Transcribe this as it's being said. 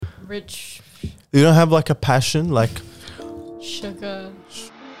rich You don't have like a passion, like sugar.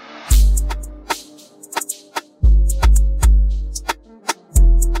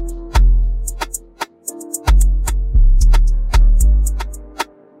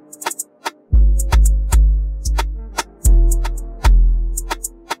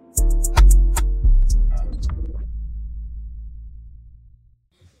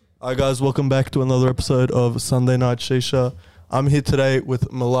 Hi guys, welcome back to another episode of Sunday Night Shisha. I'm here today with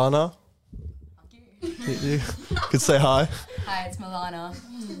Milana. You could say hi. Hi, it's Milana.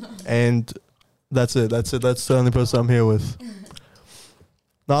 And that's it. That's the only person I'm here with.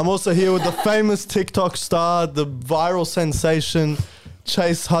 Now I'm also here with the famous TikTok star, the viral sensation,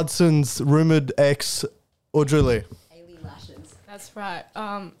 Chase Hudson's rumored ex, Audrey Lee. Ailey Lashes. That's right.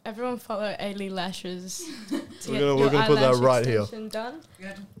 Everyone follow Ailey Lashes. We're gonna put that right here. Done.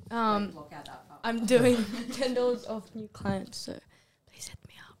 Good. Block out that part. I'm doing $10 off new clients, so please hit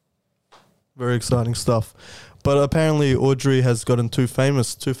me up. Very exciting stuff. But apparently Audrey has gotten too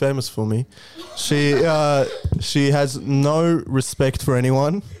famous for me. She has no respect for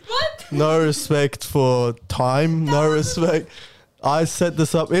anyone. What? No respect for time. No respect. I set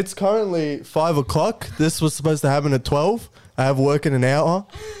this up. It's currently 5 o'clock. This was supposed to happen at 12. I have work in an hour.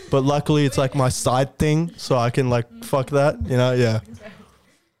 But luckily it's like my side thing. So I can like fuck that. You know, yeah.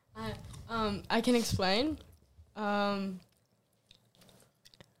 I can explain.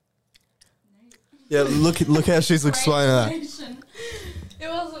 Yeah, look how she's explaining that. It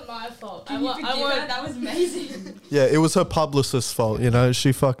wasn't my fault. Can you forgive her? That was amazing. Yeah, it was her publicist's fault, you know.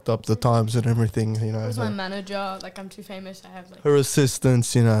 She fucked up the times and everything, you know. It was my manager. Like, I'm too famous. I have like... Her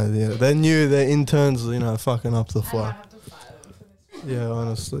assistants, you know, yeah, they knew their interns, you know, fucking up the I might floor. have to fire them for this. Yeah,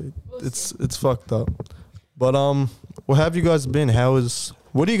 honestly, We'll see. it's fucked up. But well, how have you guys been?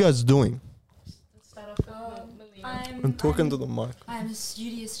 What are you guys doing? Let's start off with Melina. I'm talking to the mic. I'm a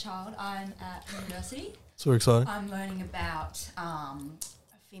studious child. I'm at university. So exciting. I'm learning about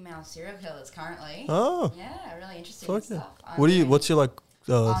female serial killers currently. Oh, Yeah, really interesting fuck yeah. stuff. What's your like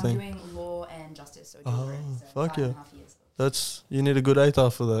I'm thing? doing law and justice. So Oh, dual credits, so fuck 5.5 yeah. years. You need a good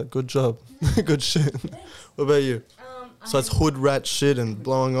ATAR for that. Good job. Good shit. What about you? So it's hood rat shit and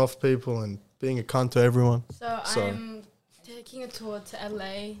blowing off people and being a cunt to everyone. So Sorry. I'm taking a tour to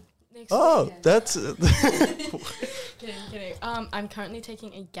LA next Oh, week. that's Kidding. I'm currently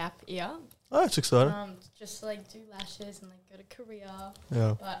taking a gap year. oh, that's exciting. Just to like do lashes and like go to Korea.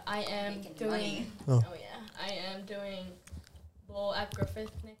 Yeah. But I am Making doing. money. Oh. I am doing law at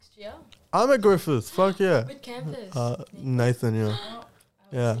Griffith next year I'm at Griffith. Fuck yeah. with campus. Nathan, yeah. I will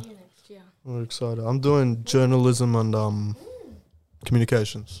Yeah. see you next year. I'm excited. I'm doing journalism and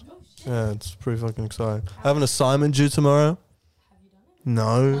communications. Yeah, it's pretty fucking exciting. I have an assignment due tomorrow. Have you done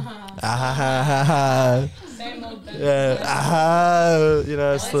it? No. Ah, Same old Ben. yeah. You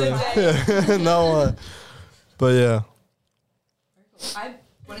know, it's the no one. But yeah. I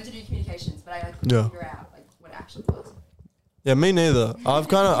wanted to do communications, but I like Yeah. couldn't figure out like what it actually was. Yeah, me neither. I've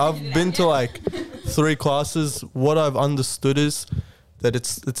been to like 3 classes. What I've understood is that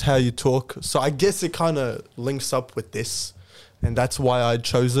it's how you talk. So I guess it kind of links up with this, and that's why I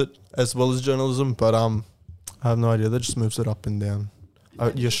chose it as well as journalism. But I have no idea. That just moves it up and down.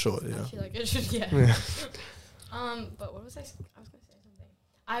 You're sure, I yeah. feel like it should, yeah. Yeah. But what was I was gonna say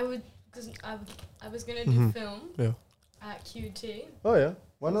something. I was gonna do Mhm. film. Yeah. At QT. Oh yeah.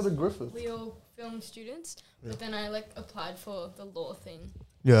 Why not a Griffith? We all film students, Yeah. but then I like applied for the law thing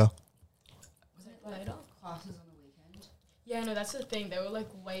Yeah. Was it like later. classes on the weekend? Yeah, no, that's the thing. There were like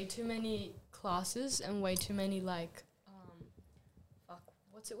way too many classes and way too many like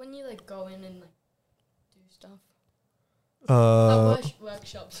what's it when you like go in and like do stuff?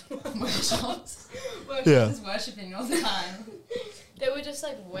 Workshops. Workshops. Yeah. Just worshipping all the time. There were just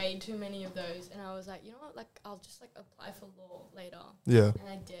like way too many of those, and I was like, you know what? Like, I'll just like apply for law later, Yeah. and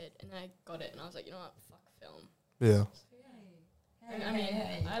I did, and I got it, and I was like, you know what? Fuck film. Yeah. And I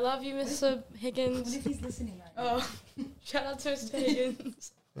mean, I love you, Mr. What Higgins. if he's listening right now? Oh, shout out to Mr.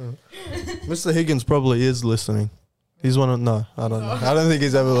 Higgins. Mr. Higgins probably is listening. He's one of no, I don't know. I don't think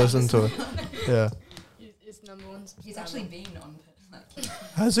he's ever listened to it. Yeah. It's number one. He's actually been on like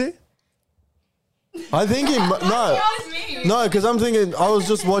Has he? I think he no, because I'm thinking I was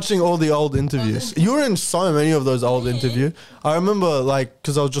just watching all the old interviews. You were in so many of those old interviews. I remember like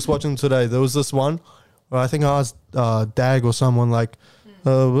because I was just watching today. There was this one where I think I asked Dag or someone like,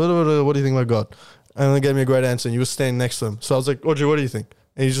 what do you think about God? And they gave me a great answer. And you were standing next to him, so I was like, Audrey, what do you think?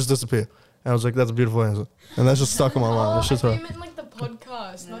 And he just disappeared. And I was like, that's a beautiful answer, and that's just stuck in my mind. That's just I her. thought you meant like the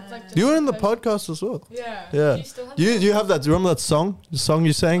podcast, not like. Just You were in the person. podcast as well. Yeah. Yeah. Do you still have Do the you have that? Do you remember that song? The song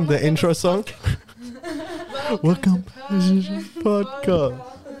you sang, Oh my the intro God. song. Welcome Welcome to to Persian podcast.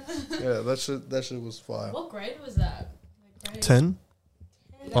 Yeah, that shit was fire. What grade was that? Like grade 10?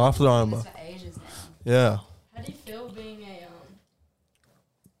 10? After Been I'm doing this for ages now. Yeah. How do you feel being a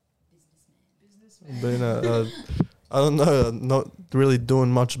businessman? Being I don't know, not really doing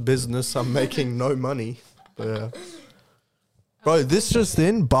much business. I'm making no money. But yeah. Bro, this just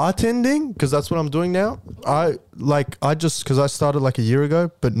in, bartending, because that's what I'm doing now. Because I started like a year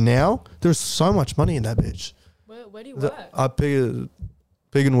ago, but now there's so much money in that bitch. Where do you work? I pig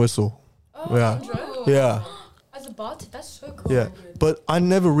and whistle. Oh, Yeah. Andrew? Yeah. As a bartender, that's so cool. Yeah. But I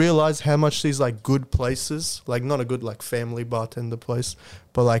never realized how much these like good places, like not a good like family bartender place,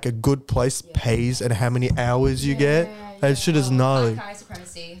 but like a good place pays and how many hours you get. That shit is gnarly. Kai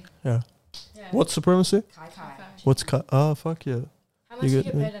supremacy. Yeah. Yeah. What's supremacy? Kai. What's oh fuck yeah. How much You do you get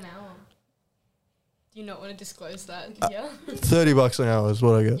get me? paid an hour? Do you not want to disclose that? Yeah. $30 an hour is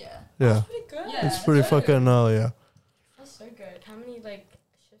what I get. Yeah. Yeah. Pretty good. Yeah. It's pretty fucking gnarly, yeah. That's so good. How many like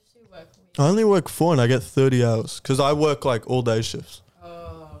shifts do you work a week? I only work 4 and I get 30 hours because I work like all day shifts.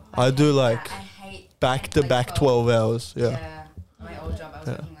 Oh. I do hate like that. I hate back to back 12 hours. Yeah. Yeah. My old job, I was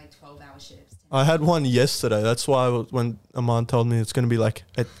working like 12-hour shifts. I had one yesterday. That's why when Aman told me it's going to be like,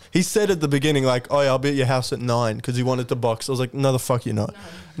 he said at the beginning, like, oh, yeah, I'll be at your house at 9 because he wanted to box. I was like, no, the fuck you're not.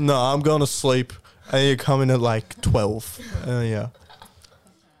 No, I'm going to sleep and you're coming at like 12. Yeah. Yeah.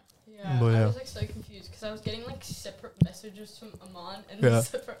 But I yeah. was like so confused because I was getting like separate messages from Aman and Yeah. then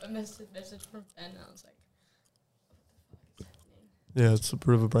separate message from Ben. And I was like, what the fuck is happening? Yeah, it's a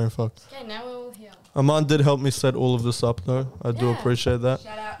bit of a brain fuck. Okay, now we're all here. Aman did help me set all of this up though. I do Yeah. appreciate that.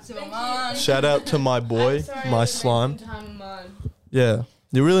 Shout out to Thank you. Aman. Shout out to my boy, I'm sorry, my I slime. wasted time, Aman. Yeah.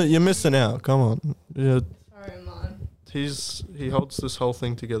 You're missing out. Come on. Yeah. Sorry, Aman. He holds this whole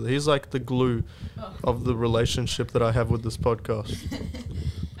thing together. He's like the glue Oh, of the relationship that I have with this podcast.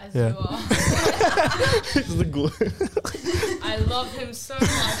 as Yeah. you are. He's the glue. I love him so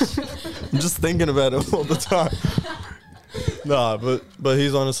much. I'm just thinking about it all the time. Nah, but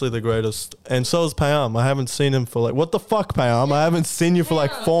he's honestly the greatest. And so is Payam. I haven't seen him for like, what the fuck, Payam? I haven't seen you for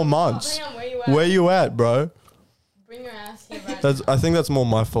like Payam. 4 months. Payam, where you at? Where you at, bro? Bring your ass here right I think that's more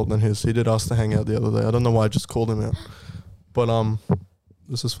my fault than his. He did ask to hang out the other day. I don't know why I just called him out. But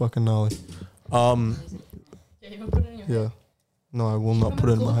this is fucking gnarly. Yeah, you can put it in your Yeah. No, I will not put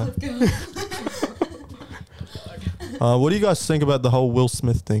it in my hand. God. What do you guys think about the whole Will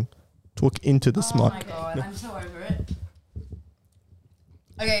Smith thing? Talk into this Oh mic. my god, I'm so over it.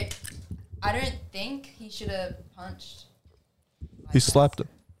 Okay, I don't think he should have punched. He slapped him.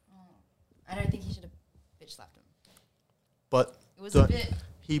 I don't think he should have bitch slapped him. But It was Don't- a bit.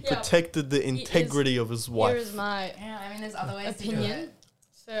 he Yeah, protected the integrity of his Here wife. is my Yeah, I mean, there's other ways to do opinion. it.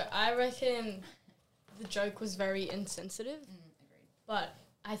 So I reckon the joke was very insensitive, Agreed. but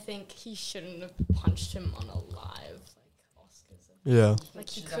I think he shouldn't have punched him on a live like Oscars. Yeah. Like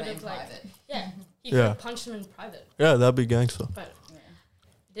he Should've done could it have in like private. yeah, he Yeah. could have punched him in private. Yeah, that'd be gangster. But Yeah.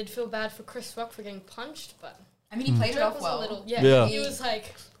 I did feel bad for Chris Rock for getting punched, but I mean, he played it joke off was well. a little Yeah. He was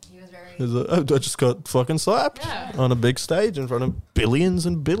like He was very. He's like, oh, I just got fucking slapped yeah, on a big stage in front of billions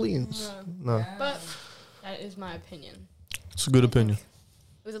and billions. Yeah. No, Yeah. but that is my opinion. it's a good opinion.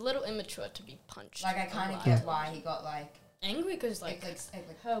 It was a little immature to be punched. Like, I kind of on get live. why he got like Angry because like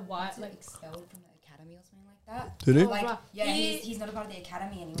her wife what's it, like expelled from the academy or something like that. Did he? Oh, Like, right. yeah, He- he's not a part of the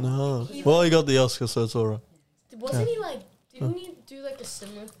academy anymore. No. He- Well, he got the Oscar, so it's alright. wasn't he like didn't he do like a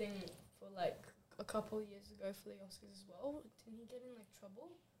similar thing for like a couple of years ago for the Oscars as well? Didn't he get in like trouble?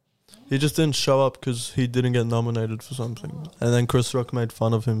 He just didn't show up because he didn't get nominated for something. And then Chris Rock made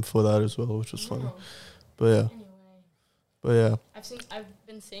fun of him for that as well, which was funny. No. But yeah, Anyway, but yeah, I've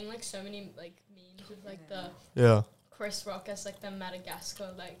been seeing like so many like memes with like the yeah, Chris Rock as like the Madagascar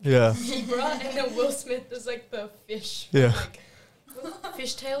like yeah, zebra and then Will Smith as like the fish. Yeah. Like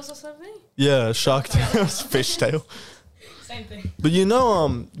fish tails or something. yeah. Shark Tale's fishtail. Same thing. But you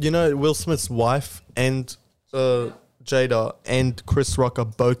know, Will Smith's wife and Jada and Chris Rock are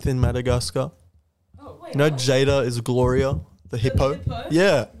both in Madagascar. Oh wait. You know, Jada is Gloria, the hippo.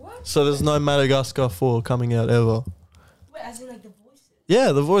 Yeah. What? So there's no Madagascar 4 coming out ever. Wait, as in like the voices.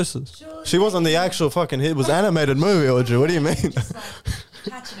 Yeah, the voices. Surely. She wasn't the actual fucking hit. It was animated movie, Audrey. What do you mean? Just like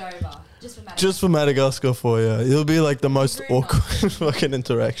patch it over, just for Madagascar. Just for Madagascar 4, yeah. It'll be like the most Very awkward fucking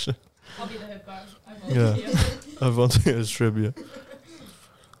interaction. I'll be the hippo. I Yeah. volunteer. I volunteer as tribute.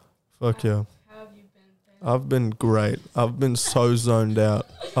 Fuck yeah. How have you been? Ben? I've been great. I've been so zoned out.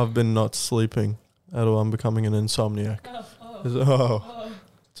 I've been not sleeping at all. I'm becoming an insomniac. Oh. Oh,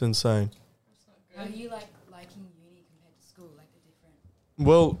 it's insane. That's not How are good. you like liking uni compared to school? Like the different.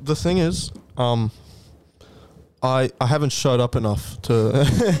 Well, the thing is, I haven't showed up enough to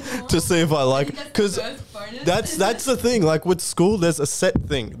to see if I like it. Because minus. That's the thing. Like with school, there's a set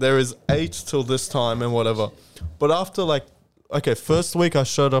thing. There is 8 till this time and whatever. But after like, okay, first week I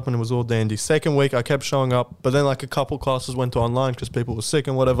showed up and it was all dandy. Second week I kept showing up, but then like a couple classes went to online because people were sick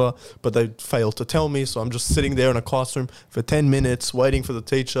and whatever. But they failed to tell me, so I'm just sitting there in a classroom for 10 minutes waiting for the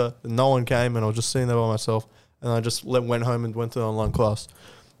teacher. And no one came, and I was just sitting there by myself. And I just went home and went to the online class.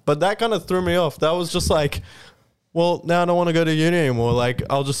 But that kind of threw me off. That was just like, well, now I don't want to go to uni anymore. Like,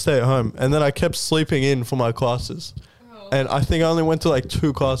 I'll just stay at home. And then I kept sleeping in for my classes. Oh. And I think I only went to like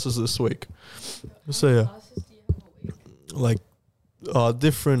 2 classes this week. So yeah, Classes do you have a week? like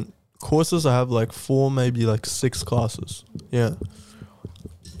different courses. I have like 4, maybe like 6 classes. Yeah.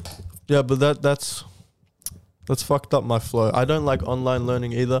 Yeah, but that's fucked up my flow. I don't like online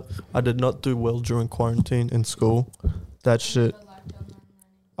learning either. I did not do well during quarantine in school. That shit. Never liked online learning.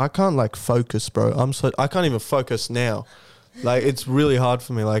 I can't like focus, bro. I can't even focus now. Like it's really hard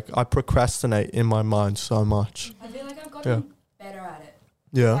for me. Like I procrastinate in my mind so much. I feel like I've gotten better at it.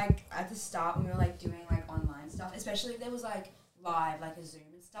 Yeah. Like at the start when we were like doing like online stuff, especially if there was like live, like a Zoom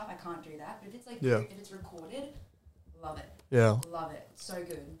and stuff, I can't do that. But if it's like Yeah. if it's recorded, love it. Yeah. Love it. So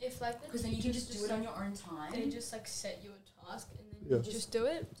good. If like Because then you can just do it on your own time. They just like set you a task and then Yeah. you just do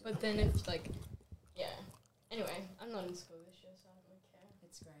it. But then if like, yeah. Anyway, I'm not in school this year, so I don't really care.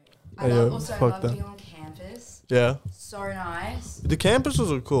 It's great. Yeah, I fuck love that. being on campus. Yeah. So nice. The campuses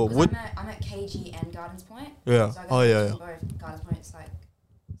are cool. 'Cause Would I'm at KG and Gardens Point. yeah. So I go Oh yeah, to yeah. both. Gardens Point, it's like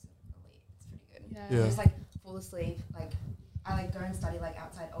it's elite. It's pretty good. Yeah. Yeah. You just like fall asleep. Like I like go and study like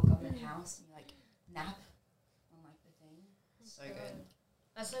outside Old Government House and you like nap on like the thing. So good.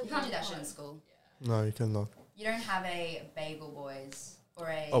 That's like You can't do one that shit in part. school. No, you cannot. You don't have a Bagel Boys or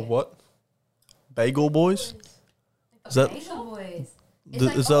a What? Bagel Boys? a Is that- Bagel Boys.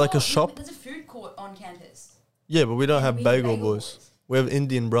 Is that like a shop? There's a food court on campus. Yeah, but we don't And have we Bagel Boys. Boys. We have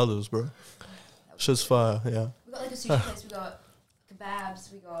Indian Brothers, bro. That was Shit's fire. Yeah. We got like a sushi place. We got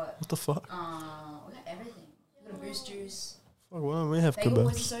kebabs. We got What the fuck? we got everything. We got a Boost juice. Fuck, why don't we have Bagel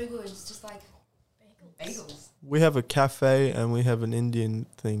Boys kebabs? is so good. It's just like Bagels. bagels. We have a cafe and we have an Indian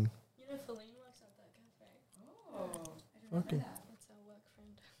thing. You know, Feline works at that cafe. Oh, I didn't Okay. know that. That's our work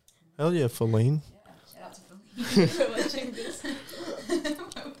friend. Hell yeah, Feline. Yeah, shout out to Philippe. We're watching this. I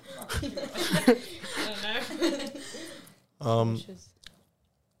don't know. Wishes.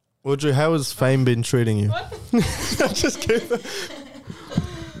 Audrey, how has fame been treating you? What? I'm just kidding.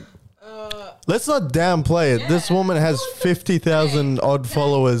 Uh, Let's not downplay it. This Yeah. woman has 50,000 odd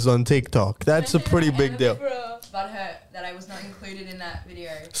followers on TikTok. That's a pretty big deal. bruh. But hurt that I was not included in that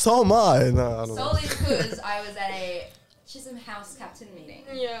video. So am I. No, I don't know. Solely because I was at a Chisholm House Captain meeting.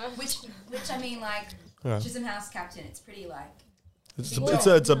 Yeah. Which I mean, like, Yeah. Chisholm House Captain, it's pretty, like, It's big a, job.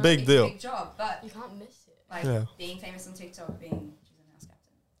 it's a big deal. Big job, but, You can't miss it. like, Yeah. being famous on TikTok, being Chisholm House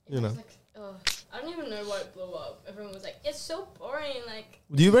Captain. It You was know. Like, I don't even know why it blew up. Everyone was like, it's so boring. Like,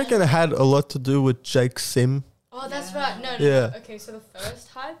 Do you reckon it had a lot to do with Jake Sim? oh, that's Yeah. right. No. Yeah. Okay, so the first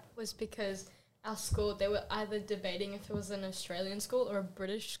hype was because our school, they were either debating if it was an Australian school or a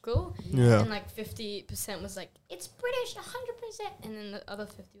British school. Yeah. And like 50% was like, it's British, 100%. And then the other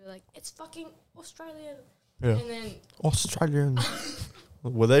 50 were like, it's fucking Australian. Yeah. And then, Australian.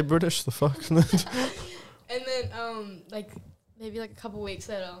 Were they British? The fuck? and then, like, maybe like a couple weeks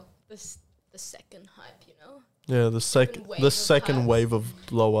later, the second hype, you know? Yeah, the Second wave the of second hype. wave of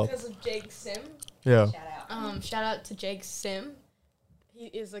blow up. Because of Jake Sim. Yeah. Shout out. Shout out to Jake Sim. He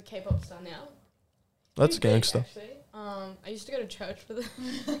is a K-pop star now. That's Pretty big, gangster. actually. I used to go to church for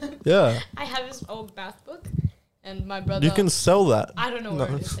the. Yeah. I have his old math book, and my brother. You can sell that. I don't know where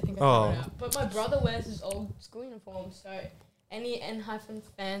No. it is. I think I Oh. found it out. But my brother wears his old school uniform, so any N-hyphen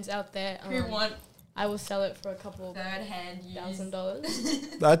fans out there, Who want I will sell it for a couple third-hand use?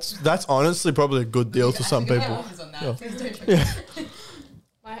 $1,000. That's honestly probably a good deal to some Actually, get people. offers on that. Yeah. Please don't Yeah.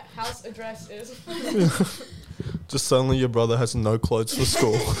 My house address is. Just suddenly your brother has no clothes for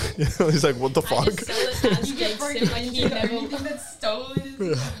school. He's like, what the I fuck? just sell it as You get Jake broken Sim, like he into. The never. only thing that's stolen is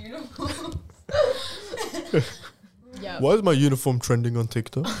the uniform. Yeah. Why is my uniform trending on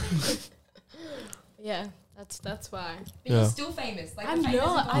TikTok? Yeah. That's why. But Yeah. you're still famous. Like, I'm the famous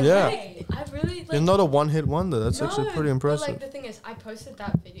not. have I gone Yeah. away. I really like. You're not a one-hit wonder. That's actually No, pretty But impressive. like the thing is, I posted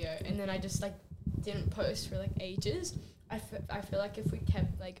that video and then I just like didn't post for like ages. I feel like if we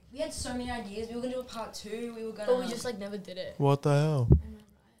kept like, We had so many ideas. We were gonna do a part 2. We were gonna. but we just like never did it. What the hell? I know, right?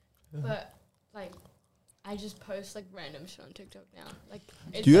 Yeah. But like, I just post like random shit on TikTok now. Like,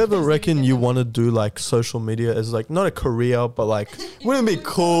 Do you ever reckon you want to do like social media as like not a career, but like wouldn't it be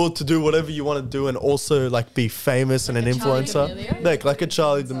cool to do whatever you want to do and also like be famous and an Like a Charli influencer? D'Amelio? Like a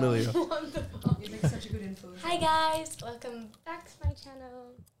Charlie D'Amelio. What the fuck? You'd make such a good influencer. Hi guys, welcome back to my channel.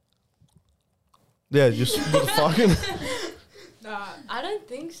 Yeah, just fucking. Nah, I don't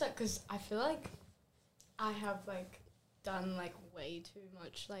think so. Cause I feel like I have like done like way too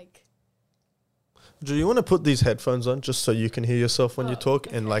much. Like, Do you want to put these headphones on just so you can hear yourself when you Oh, talk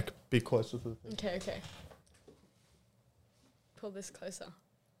and okay. like be closer to the thing? okay. Pull this closer.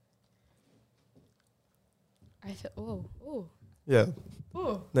 I feel. Oh. Yeah.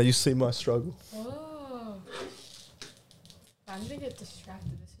 Oh. Now you see my struggle. Oh. I'm gonna get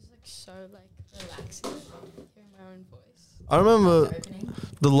distracted. This is like so like relaxing. Hearing my own voice. I remember Opening.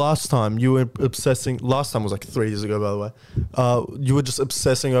 the last time you were obsessing. Last time was like 3 years ago, by the way. You were just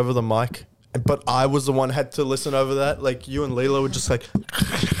obsessing over the mic, but I was the one who had to listen over that. Like you and Leela were just like,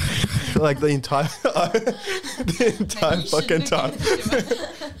 like the entire, the entire fucking time.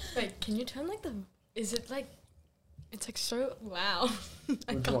 Wait, can you turn like the? Is it like? It's like so loud.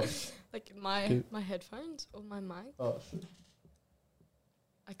 I Which can't. one? Like my Okay. my headphones or my mic. Oh, shit.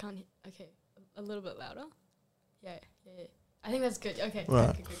 I can't. Okay, a little bit louder. Yeah. I think that's good. Okay.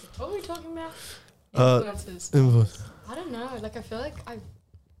 Right. Good. What were we talking about? Uh, Influencers. I don't know. Like I feel like I,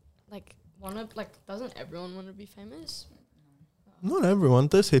 like wanna like. Doesn't everyone want to be famous? Not everyone.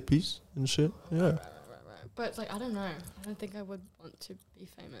 There's hippies and shit. Yeah. Right. But like I don't know. I don't think I would want to be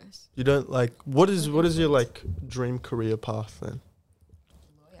famous. You don't like. What is your like dream career path then?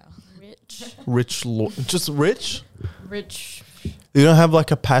 Lawyer. Rich. Rich, just rich. Rich. You don't have like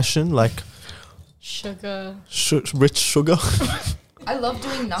a passion, like Sugar. rich sugar. I love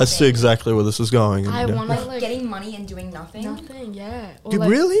doing nothing. I see exactly where this is going. I yeah. want Like, to like getting money and doing nothing. nothing. Yeah. Or, You like,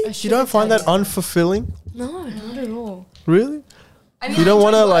 really? a You sugar don't find that daddy. unfulfilling? No, not at all. Really? I mean, You don't I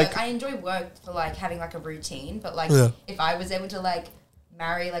enjoy wanna, work. like- I enjoy work for like having like a routine, but like Yeah. if I was able to like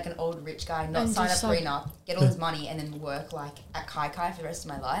marry like an old rich guy, not And sign up just, like- prenup, get all his money, and then work like at Kai Kai for the rest of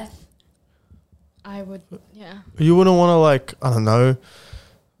my life. I would. Yeah. You wouldn't want to like, I don't know,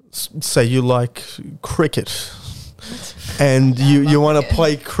 say you like cricket and Yeah, I you love want to cricket.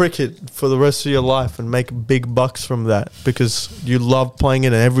 play cricket for the rest of your life and make big bucks from that because you love playing it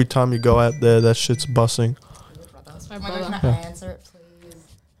and every time you go out there that shit's bussing. Brothers. My Oh my brother. God, can I answer it, please?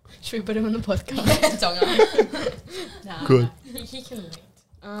 Should we put him on the podcast? Don't know. Nah, Good. He can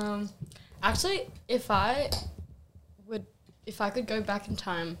wait. Actually, if I could go back in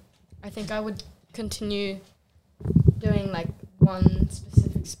time, I think I would continue doing like one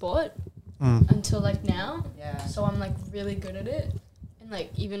specific sport until like now. Yeah. So I'm like really good at it, and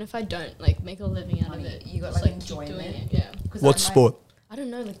like even if I don't like make a living out of Money, it, you got, just, like, keep doing enjoyment. it. Yeah. 'Cause, What like, my- sport? I don't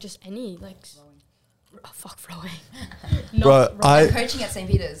know, like just any like. Rowing. Oh, fuck rowing. Right, I'm I coaching at St.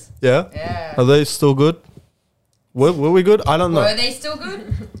 Peter's. yeah. Yeah. Are they still good? Were we good? I don't know, Were they still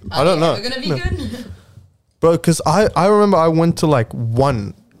good? I don't know. We're gonna be No. good. bro. Because I remember I went to like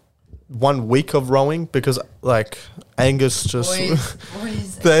one week of rowing because like Angus just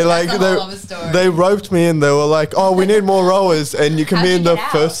Boys. They, like, That's a whole other story. they roped me in. They were like, "Oh, we need more rowers, and you can How'd be you in the get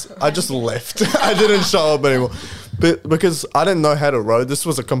out? first." I just left. I didn't show up anymore, but because I didn't know how to row. This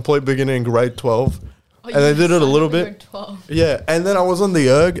was a complete beginner in grade 12. Oh, And they you did it a signed little up when you bit. were 12. Yeah, and then I was on the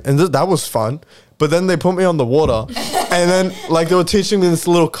erg, and that was fun. But then they put me on the water, and then like they were teaching me this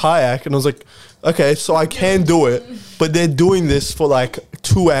little kayak, and I was like, okay, so I can do it. But they're doing this for like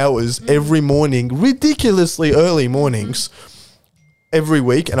 2 hours every morning, ridiculously early mornings, every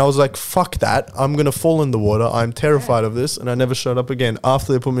week. And I was like, fuck that. I'm going to fall in the water. I'm terrified of this. And I never showed up again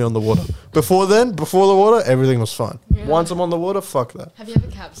after they put me on the water. Before the water, everything was fine. Yeah. Once I'm on the water, fuck that. Have you ever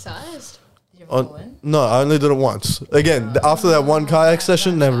capsized? Did you ever fall On, in? no, I only did it once. Again, after that one kayak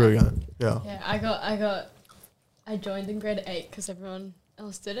session, never again. Yeah. Yeah, I joined in grade 8 because everyone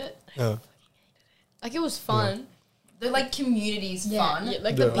else did it. Yeah. Like it was fun. The like community's fun. Yeah,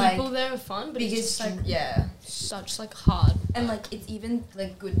 like Yeah. the people there are fun, but it's Biggest, just like yeah. such like hard. And like it's even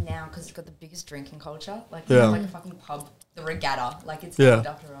like good now because it's got the biggest drinking culture. Like Yeah. like a fucking pub, the regatta. Like it's Yeah. named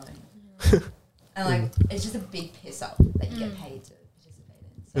after rowing. And like it's just a big piss up that you get paid to participate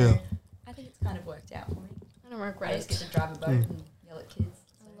in. So Yeah. I think it's kind of worked out for me. I don't regret I just it. get to drive a boat and yell at kids.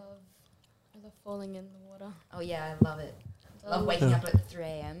 So. I love falling in the water. Oh yeah, I love it. I love waking Yeah. up at 3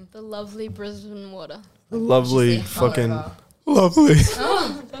 a.m. The lovely Brisbane water. Lovely Just the fucking hungover. lovely.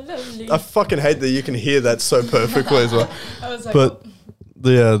 The lovely. I fucking hate that you can hear that so perfectly as well. I was like, But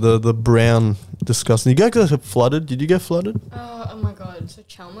the brown disgusting. You guys get flooded? Did you get flooded? oh my god. So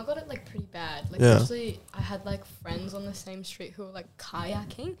Chalma got it like pretty bad. Like Yeah. actually, I had like friends on the same street who were like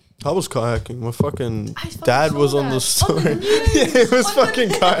kayaking. I was kayaking. My fucking I fucking dad saw was on that. the story. news. Yeah, it was On the fucking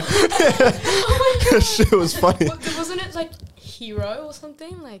news. kayaking. Oh my god. Shit was funny. Wasn't it like hero or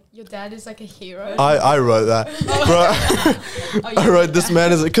something? Like your dad is like a hero. I wrote that, bro. Oh, you I wrote did this that.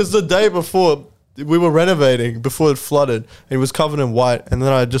 man is because the day before we were renovating before it flooded. And he was covered in white. And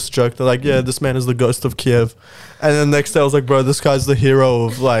then I just joked, like, yeah, this man is the ghost of Kiev. And then next day I was like, bro, this guy's the hero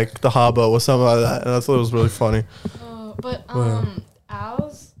of like the harbor or something like that. And I thought it was really funny. But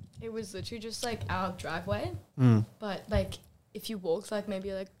ours, it was literally just like our driveway. But like if you walked like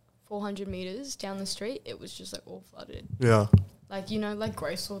maybe like 400 meters down the street, it was just like all flooded. Yeah. Like, you know, like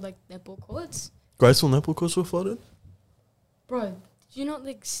Graceville, like netball courts. Graceville netball courts were flooded? Bro, did you not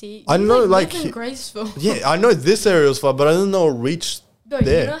like see? I know, like in Graceville. Yeah, I know this area was flooded, but I didn't know it reached Bro,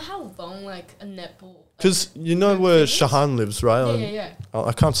 there. you know how long like a netball... Because you know where Shahan lives, right? Yeah.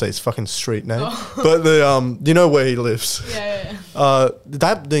 I can't say his fucking street name, but the you know where he lives. Yeah.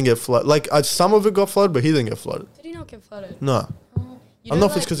 That didn't get flooded. Like some of it got flooded, but he didn't get flooded. Did he not get flooded? No. I don't know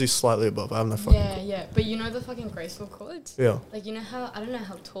if it's because he's slightly above. I have no fucking clue. Yeah. But you know the fucking Graceville courts? Yeah. Like, you know how, I don't know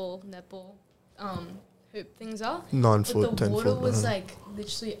how tall netball hoop things are. 9 but foot, 10 foot. the water was like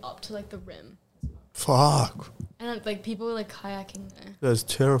literally up to like the rim. Fuck. And like people were like kayaking there. That's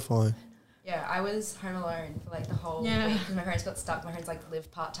terrifying. Yeah, I was home alone for like the whole week because my parents got stuck. My parents like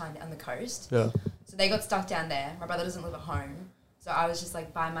live part-time on the coast. Yeah. So they got stuck down there. My brother doesn't live at home. So I was just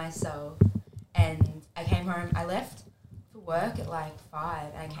like by myself. And I came home, I left for work at like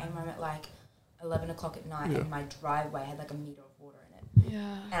 5 and I came home at like 11 o'clock at night and my driveway had like a meter of water in it.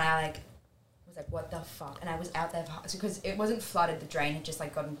 Yeah. And I like was like, what the fuck? And I was out there because it wasn't flooded, the drain had just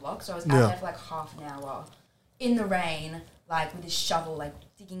like gotten blocked. So I was out there for like half an hour in the rain, like with this shovel, like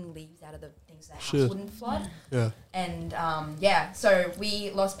digging leaves out of the things so the house wouldn't flood. Yeah. And so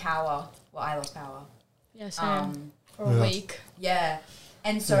we lost power. Well, I lost power. Yeah, same. For a week. Yeah.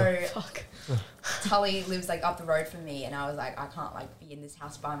 And so fuck. Tully lives like up the road from me and I was like, I can't like be in this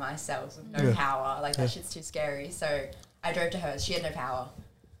house by myself with no power. Like that shit's too scary. So I drove to hers. She had no power.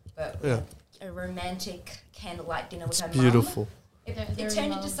 But we had a romantic candlelight dinner with her mum. Beautiful. It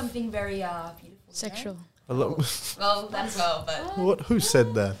turned into something very beautiful. Sexual. I love well, that as well, but... What? Who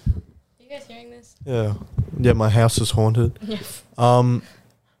said that? You guys hearing this? Yeah. Yeah, my house is haunted. Yeah.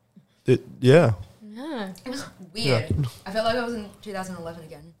 Yeah. It was weird. I felt like I was in 2011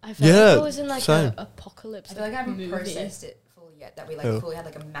 again. I felt like I was in like an apocalypse. I feel like I haven't movie. Processed it fully yet, that we like fully had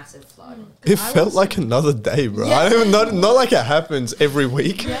like a massive flood. It felt like another day, bro. I don't even, not like it happens every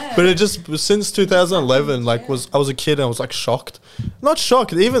week, but it just since 2011, like I was a kid and I was like shocked. Not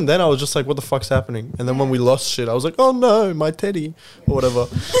shocked. Even then, I was just like, "What the fuck's happening?" And then when we lost shit, I was like, "Oh no, my teddy," or whatever.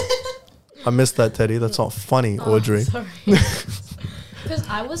 I missed that teddy. That's not funny, Audrey. Sorry. Because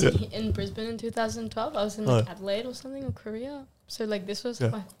I was in Brisbane in 2012. I was in like Adelaide or something, or Korea. So like this was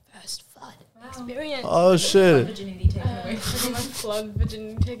my first flood experience. Oh shit! Virginity taken away. I got my flood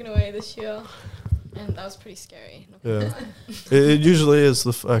virginity taken away this year, and that was pretty scary. Yeah, it usually is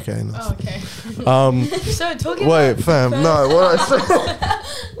the. Okay. No. Oh, okay. So talking. Wait, about fam. No, what I said.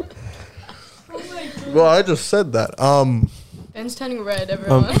 Oh my God. Well, I just said that. Ben's turning red,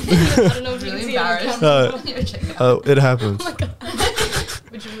 everyone. I don't know if you can see it on camera. It happens. Oh my God.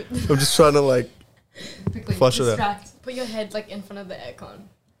 I'm just trying to like flush it out. Put your head like in front of the aircon.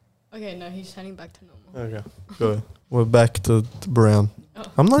 Okay, no, he's turning back to normal. Okay, good. We're back to brown. Oh.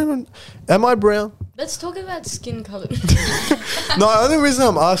 I'm not even. Am I brown? Let's talk about skin color. No, the only reason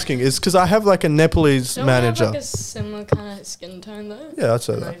I'm asking is because I have like a Nepalese manager. We have like a similar kind of skin tone though. Yeah, I'd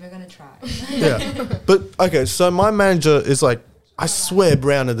say I'm that. not even gonna try. Yeah, but okay. So my manager is like, I swear,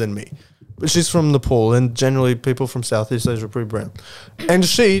 browner than me. But she's from Nepal, and generally people from Southeast Asia are pretty brown. And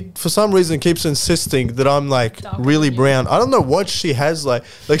she, for some reason, keeps insisting that I'm like Darker really than you. brown. I don't know what she has like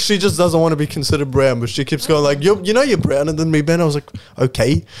she just doesn't want to be considered brown, but she keeps going like, you know, you're browner than me, Ben. I was like,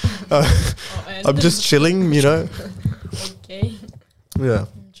 okay, I'm just chilling, you know. Okay. Yeah.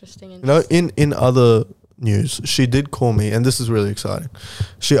 Interesting. You know, in other news, she did call me, and this is really exciting.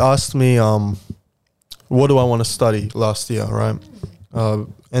 She asked me, what do I want to study last year, right?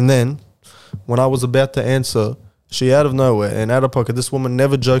 And then when I was about to answer, she out of nowhere and out of pocket, this woman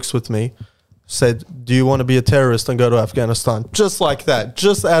never jokes with me, said, do you want to be a terrorist and go to Afghanistan? Just like that,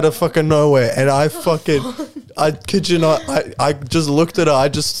 just out of fucking nowhere. And I kid you not, I just looked at her, I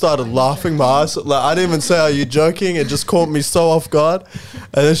just started laughing my ass. Like, I didn't even say, are you joking? It just caught me so off guard.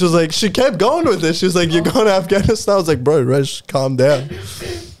 And then she was like, she kept going with it. She was like, you're going to Afghanistan? I was like, bro, Reg, calm down.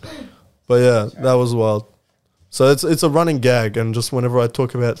 But yeah, that was wild. So it's a running gag, and just whenever I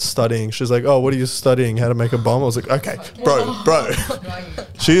talk about studying, she's like, "Oh, what are you studying? How to make a bomb?" I was like, "Okay, bro."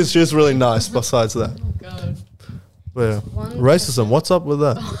 She's really nice. Besides that, Oh God. but yeah, racism. What's up with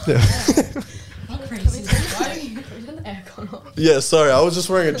that? Yeah. Can we turn the aircon off? Yeah, sorry, I was just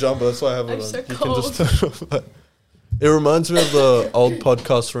wearing a jumper. That's why I have it I'm on. so You can cold. just turn it off. But it reminds me of the old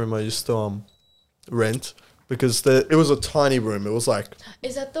podcast room I used to rent because it was a tiny room. It was like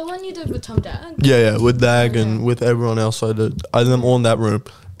Is that the one you did with Tom Dag? yeah, with Dag and with everyone else. I did them all in that room,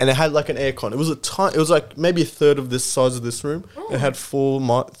 and it had like an aircon. It was it was like maybe a third of this size of this room. It had 3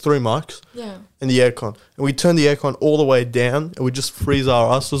 mics. Yeah. And the aircon, and we turned the aircon all the way down, and we just freeze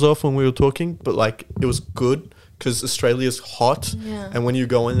our asses off when we were talking. But like, it was good because Australia's hot, Yeah. and when you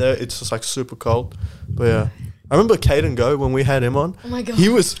go in there, it's just like super cold. But yeah, I remember Caden Go when we had him on. Oh my god.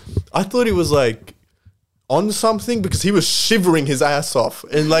 I thought he was like on something because he was shivering his ass off,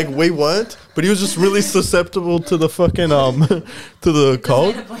 and like we weren't, but he was just really susceptible to the fucking to the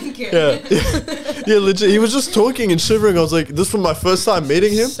cold. Yeah, yeah, legit. He was just talking and shivering. I was like, this was my first time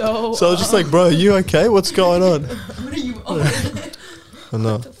meeting him, so I was just like, bro, are you okay? What's going on? What are you on? I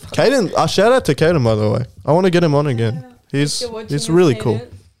know. Caden, shout out to Caden, by the way. I want to get him on again. He's really cool.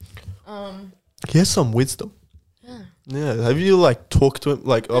 He has some wisdom. Yeah, have you like talked to him?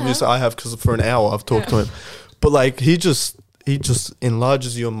 Like obviously I have because for an hour I've talked to him, but like he just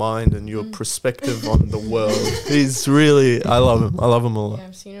enlarges your mind and your perspective on the world. He's really, I love him. I love him a lot. Yeah,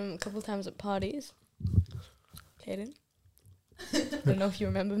 I've seen him a couple times at parties. Caden, I don't know if you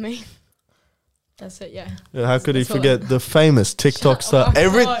remember me. That's it. Yeah. Yeah, how could he That's all forget the famous TikTok star?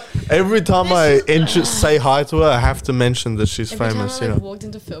 Oh my God. Every time I say hi to her, I have to mention that she's Every famous. time I You like, know. walked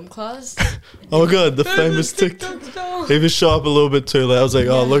into film class. Oh my god, the famous TikTok. star. If you show up a little bit too late, I was like,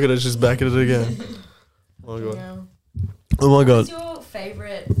 oh Yeah. look at her, she's back at it again. Oh my god. Yeah. Oh my god. What's your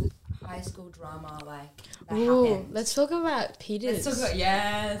favourite high school drama like? that Ooh, happened? let's talk about Peters. Let's talk about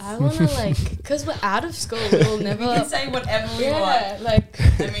yes. I wanna like, cause we're out of school. We'll never. We can say whatever we yeah, want. like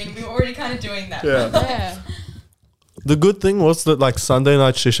I mean, we're already kind of doing that. Yeah. yeah. The good thing was that like Sunday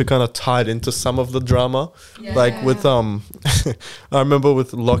Night Shisha kind of tied into some of the drama. Yeah. Like with I remember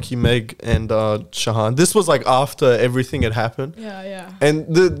with Lockie, Meg and Shahan. This was like after everything had happened. Yeah, yeah.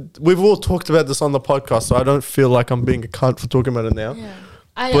 And we've all talked about this on the podcast, so I don't feel like I'm being a cunt for talking about it now. Yeah.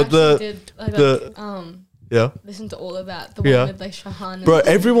 I But actually did Yeah. listen to all of that. The one Yeah. with like Shahan. Bro,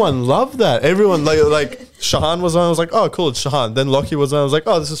 everyone loved that. Everyone like Shahan was on. I was like, oh, cool, it's Shahan. Then Lockie was on. I was like,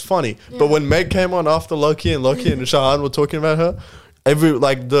 oh, this is funny. But when Meg came on after Lockie and Shahan were talking about her,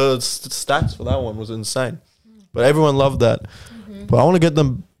 the stats for that one was insane. But everyone loved that. But I want to get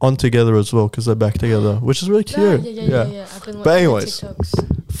them on together as well because they're back together, which is really cute. Yeah. I've been watching But anyways,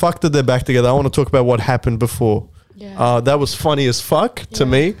 TikToks. fuck that they're back together. I want to talk about what happened before. Yeah. That was funny as fuck to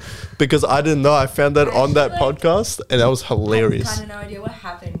me because I didn't know. I found that on that podcast and that was hilarious. I have kind of no idea what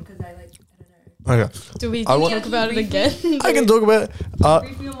happened because I don't know. Okay, Do we I talk want- about it again? I can talk about it.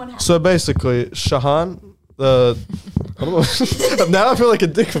 Brief me on what happened. So basically, Shahan, I don't know. Now I feel like a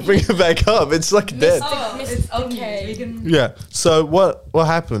dick for bringing it back up. It's like dead. Oh, it's okay. We can. Yeah. So what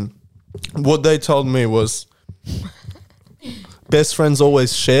happened? What they told me was, best friends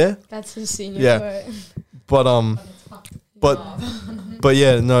always share. That's his senior Yeah. quote. But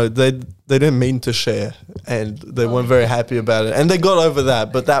yeah, no, they didn't mean to share, and they weren't very happy about it, and they got over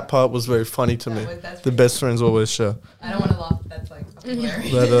that. But that part was very funny to me. That's The best friends always share. I don't want to laugh. That's like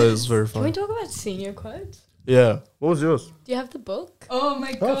hilarious. That is very Can we funny. talk about senior quotes? Yeah. What was yours? Do you have the book? Oh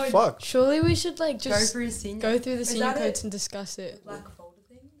my Oh god. fuck. Surely we should like Go just through senior. go through the Is senior that quotes it? and discuss it. Black folder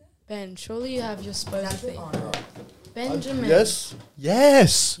thing. Ben, surely you have your Sposa That's thing. it. Oh, no. Benjamin. Yes.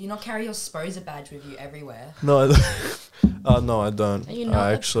 Yes. Do you not carry your Sposa badge with you everywhere? No. No, I don't. Are you not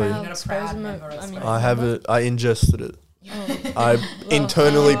I a actually. proud You're not a proud Sposa member of Sposa? I have it. I ingested it. Oh. I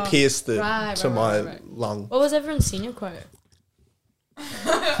internally Oh. pierced it Right, to right, my right. lung. What was everyone's senior quote?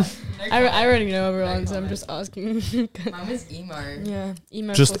 I already know everyone's. I'm just asking. Mine was emo. Yeah,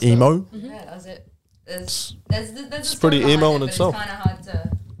 emo. Just full stop. emo. Yeah, that was it. There's It's a pretty story emo behind in it, itself. But it's kind of hard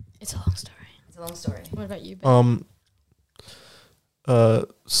to. It's a long story. It's a long story. What about you, Ben?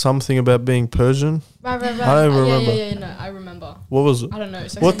 Something about being Persian. Right. I remember. Yeah, no, I remember. What was it? I don't know.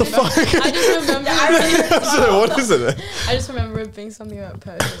 So What the something about- fuck? I just remember. What is it? I just remember it being something about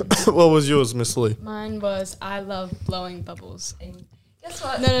Persian. What was yours, Miss Lee? Mine was I love blowing bubbles. And guess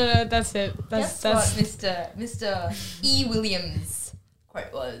what? No, that's it. Guess That's what Mr. E. Williams'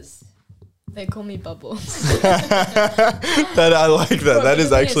 quote was? they call me Bubbles. That I like that. Bro, That but is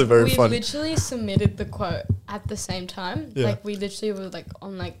the thing actually very we funny. literally submitted the quote at the same time. Yeah. Like we literally were like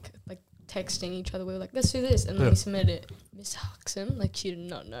on like texting each other. We were like, let's do this, and then Yeah. we submitted it. Miss Huxham, like she did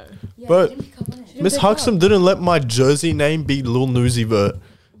not know. Yeah, But- he didn't pick up on it. Didn't Miss pick up. Huxham didn't let my jersey name be Lil Newsy Vert.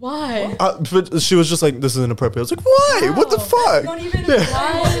 Why? But she was just like, this is inappropriate. I was like, why? What the Wow. fuck? Not even.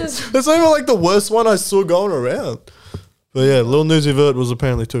 Why is That's not even like the worst one I saw going around. But yeah, Lil Newsy Vert was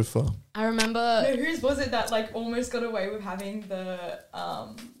apparently too far. I remember. No, whose was it that like almost got away with having the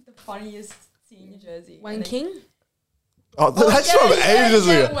funniest senior jersey? Wayne King. Oh, that's from ages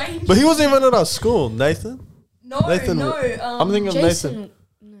ago. But he wasn't even at our school, Nathan. No, Nathan- no. I'm thinking of Nathan. Jason.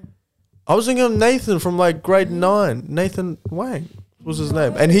 No. I was thinking of Nathan from like grade 9. Nathan Wang was his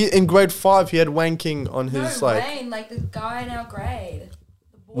name. And he in grade 5 he had wanking on his no, like. Wayne, like the guy in our grade.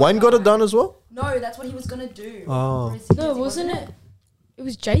 The boy Wayne got it guy. done as well? No, that's what he was gonna do. Oh. No, wasn't it? It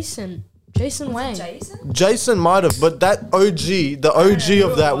was Jason. Jason Wang. Jason? Jason might have, but that OG, the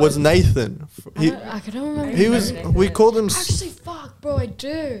OG of that was Nathan. He I don't remember. he was. We called him. Actually, fuck, bro, I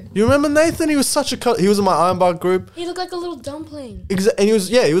do. You remember Nathan? He was such a. He was in my Ironbark group. He looked like a little dumpling. And he was.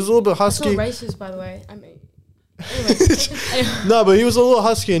 Yeah, he was a little bit That's not husky. racist, by the way. I mean. Anyway. No, but he was a little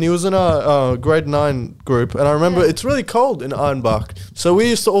husky, and he was in our grade 9 group. And I remember it's really cold in Ironbark, so we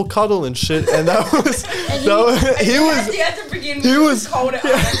used to all cuddle and shit. And that was. He was. He had to begin He was. cold at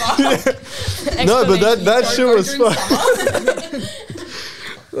No, but that shit was fun. fun.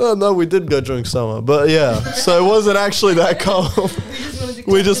 Oh no, we did go during summer, but yeah. So it wasn't actually that cold.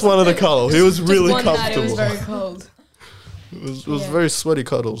 We just wanted to cuddle. He was really One night it comfortable. was very cold. It was Yeah. very sweaty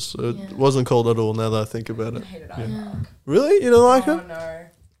cuddles. So it Yeah. wasn't cold at all. Now that I think about I it. hated Yeah. Ironbark. Really, you don't like Oh it? no,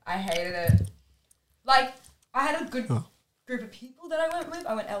 I hated it. Like I had a good Oh. group of people that I went with.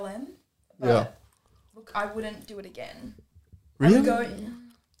 I went LM. But Yeah. Look, I wouldn't do it again. I Really? would go,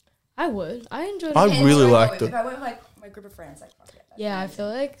 I would. I enjoyed it. I depends really who I go liked with. it. If I went with like my group of friends, like fuck yeah. that'd be Yeah, I amazing. feel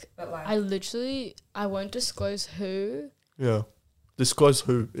like But like, I won't disclose who. Yeah. Disclose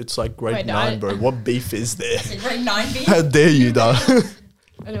who? It's like grade Wait, 9, bro. What beef is there? grade 9 B. How dare you, dog?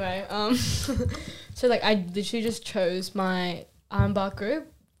 Anyway, so like I literally just chose my Ironbark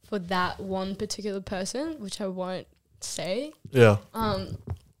group for that one particular person, which I won't say. Yeah.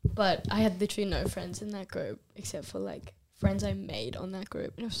 But I had literally no friends in that group except for like friends I made on that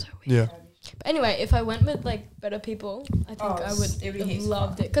group, and it was so weird. Yeah. But anyway, if I went with like better people, I think I would it'd be have heaps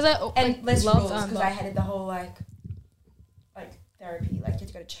loved fun. it because I And like, less loved rules because I Ironbark. hated the whole like therapy. Like you had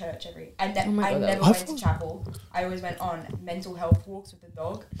to go to church every. And that Oh my I God, that never was- went to chapel. I always went on mental health walks with the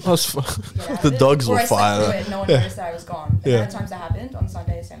dog. That's fun. to get out of The it. dogs Or were I slept fire. through it and no one Yeah. noticed that I was gone. The Yeah. amount of times that happened on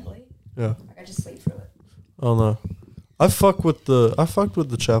Sunday assembly, Yeah. like I just sleep through it. Oh no. I fucked with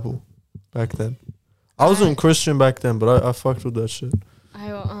the chapel back then. I wasn't Christian back then, but I fucked with that shit.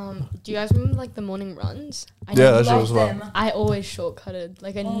 Do you guys remember like the morning runs? I Yeah, never- that shit Love was fun. them. I always shortcutted.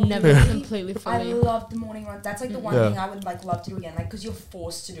 Like I Oh, never really? completely I fully. love the morning run. That's like the one Yeah. thing I would like love to do again, like because you're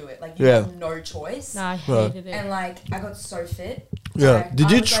forced to do it. Like you Yeah. have no choice. Nah, I Yeah. hated it. And like I got so fit. Yeah. Like, Did I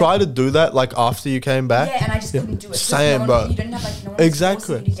you was, try like, to do that like after you came back? Yeah, and I just Yeah. couldn't do it. 'cause Same, no one, bro. You didn't have like no one Exactly.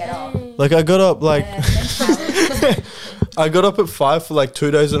 forcing you to get up. Like I got up like Yeah, mentality. I got up at 5 for like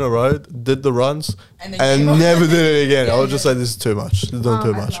 2 days in a row, did the runs, and then and gave up. never did it again. I was Yeah. just like, this is too much. This is doing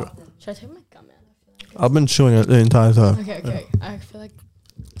too I much. loved them. Should I take my gum out? I feel I've been chewing it the entire time. like okay. I feel like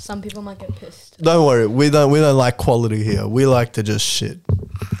some people might get pissed. Don't worry, we don't like quality here. We like to just shit.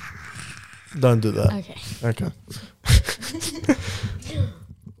 Don't do that. Okay. Okay.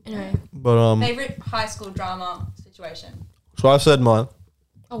 Anyway. But Favorite high school drama situation. so I said mine.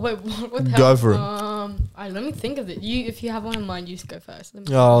 Oh wait, what the Go hell? for it. Let me think of it. If you have one in mind, you just go first. Let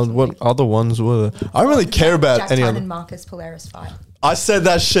me Yeah, think of what something. other ones were there? I don't really care about Jack any of Tyne them. and Marcus Polaris fight. I set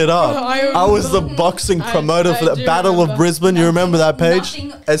that shit up. I was the boxing I- promoter for I the do Battle of remember. Brisbane. You remember that page?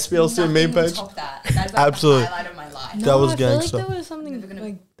 Nothing, SPLC meme nothing will page? top that. That's like Absolutely. the highlight of my life. That was I feel gangster. like there was something Never gonna-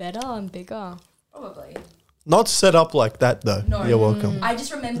 like better and bigger. Probably. Not set up like that though. No. You're welcome. I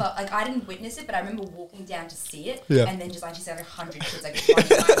just remember, like, I didn't witness it, but I remember walking down to see it, Yeah. and then just like 100 kids like running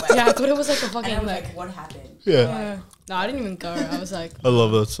my way. Yeah, I thought it was like a And I fucking was like. like, what happened? Yeah. No, I didn't even go. I was like, I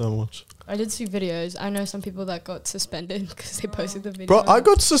love that so much. I did see videos. I know some people that got suspended because they posted the video. Bro, I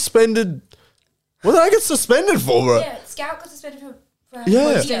got suspended. What did I get suspended for, bro? Yeah, Scout got suspended for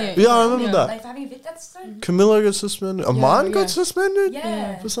Yeah. Posting it. Yeah, I remember Yeah. that. Like, for having a vid, that's so. Camilla got suspended. Aman yeah. got suspended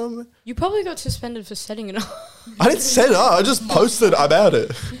Yeah. for something. You probably got suspended for setting it up. I didn't set it up. I just posted about it.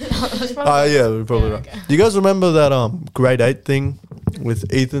 That's probably- Yeah, we're probably Yeah, right. okay. Do you guys remember that grade 8 thing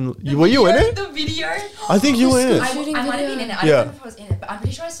with Ethan? Were you in it? The video? I think you were in it. I Shooting might have video. been in it. I Yeah. don't remember if I was in it, but I'm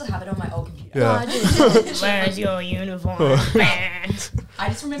pretty sure I still have it on my old computer. No, Yeah. I did. Where's your uniform? I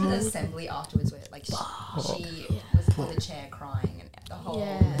just remember the assembly afterwards where like she was on the chair crying and the whole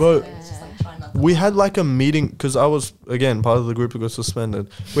Yeah. Bro, it was just like trying not to We laugh. had like a meeting because I was again part of the group that got suspended.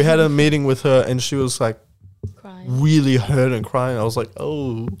 We had a meeting with her and she was like Crying. really hurt and crying. I was like,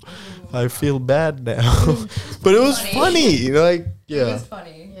 oh, I feel bad now. But it was funny. Like, It yeah. was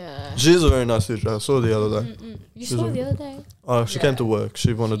funny. Yeah. She's a very nice teacher. I saw her the other day. You She's saw a- it the other day. Oh, she Yeah. came to work.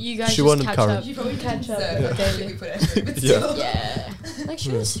 She wanted. You guys She just wanted catch courage. up. You probably Catch didn't up deserve daily. it. We put effort in, but Yeah. still. Yeah. Like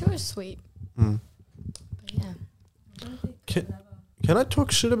she was sweet. Mm. But yeah. Can I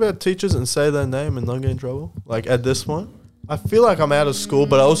talk shit about teachers and say their name and not get in trouble? Like at this point, I feel like I'm out of school,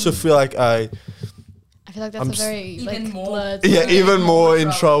 but I also feel like I I feel like that's I'm a very Even like more- blurred. Yeah, line. even more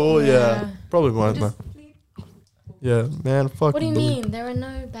in trouble. trouble. Yeah, probably won't, man. Yeah, man. Fuck. What do you bullying. mean? There are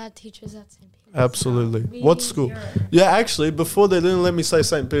no bad teachers at St. Peter's. Absolutely. What school? Yeah, actually, before they didn't let me say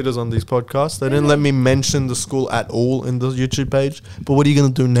St. Peter's on these podcasts. They didn't let me mention the school at all in the YouTube page. But what are you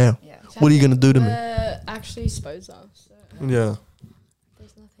gonna do now? Yeah. What are you gonna do to me? Actually, Sposa. So Yeah.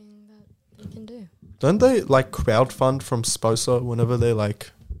 there's nothing that they can do. Don't they like crowdfund from Sposa whenever they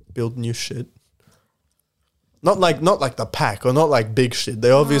like build new shit? Not like the pack or not like big shit.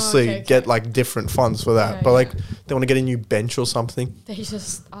 They obviously okay. get like different funds for that. Yeah, but yeah. like they want to get a new bench or something. They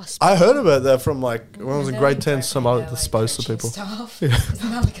just ask. I heard about that from like when I was in They're grade like 10, some broken, other they're, Sposa coaching people. Stuff. Yeah.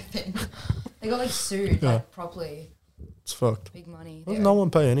 Isn't that like a thing? They got like sued Yeah. like properly. It's fucked. Big money. Does They no owe- one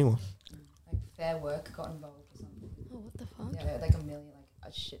pay anyone? like Fair Work got involved or something. Oh, what the fuck? Yeah, they had like a million,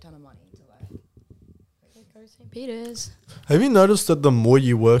 like a shit ton of money to like. Go St. Peter's. Have you noticed that the more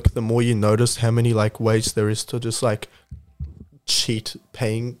you work, the more you notice how many like ways there is to just like cheat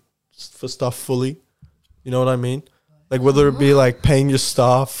paying for stuff fully? You know what I mean? Like whether it be like paying your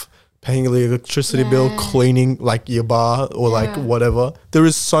staff, paying the electricity bill, Yeah. cleaning like your bar or like Yeah. whatever. There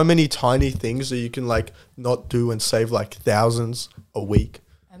is so many tiny things that you can like not do and save like thousands a week.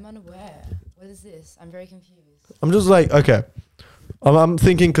 I'm unaware. What is this? I'm very confused. I'm just like, okay. I'm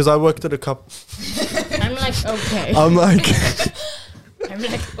thinking because I worked at a couple. I'm like, okay. I'm like, I'm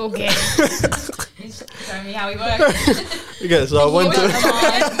like, okay. He's showing me how he works. okay, so I went to.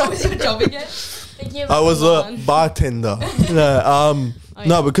 What was your job again? I was a bartender. No, Oh,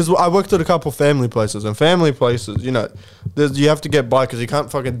 no, yeah. because I worked at a couple family places, and family places, you know, you have to get by because you can't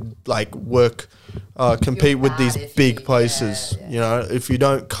fucking like work, compete with bad these if big you- places. yeah. You know, if you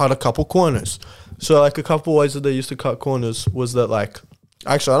don't cut a couple corners. So like a couple ways that they used to cut corners was that like,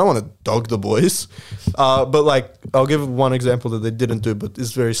 actually I don't want to dog the boys, but like I'll give one example that they didn't do, but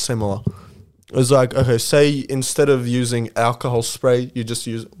it's very similar. It's like, okay, say instead of using alcohol spray, you just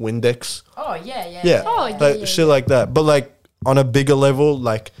use Windex. Oh yeah. Yeah. Oh, yeah. Like shit like that. But like on a bigger level,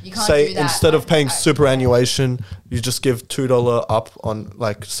 like You can't say do that, instead of like, paying I- superannuation, you just give $2 up on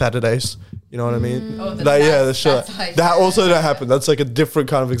like Saturdays. You know what I mean? Oh, Like, yeah, the that's shit. like- That also don't happen. That's like a different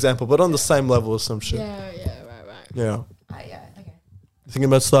kind of example, but on the same level as some shit. Yeah, right. Yeah. Yeah. Okay. Thinking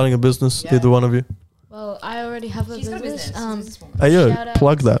about starting a business, Yeah. either one of you? Well, I already have a She's got a business. business. She's a businesswoman. Hey yo, Shout out.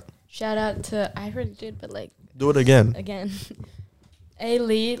 plug that. Shout out to, I already did, but like, Do it again. A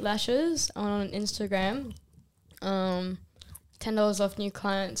Lee Lashes on Instagram. $10 off new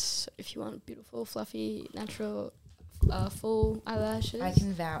clients if you want beautiful, fluffy, natural, full eyelashes. I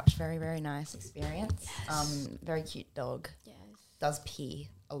can vouch. Very, very nice experience. Very cute dog. Yes. Does pee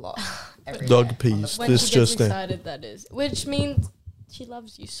a lot. every Dog day on the pees. When This she gets just in. excited, that is. Which means she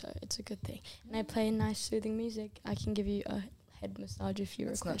loves you, so it's a good thing. And I play nice, soothing music. I can give you a head massage if you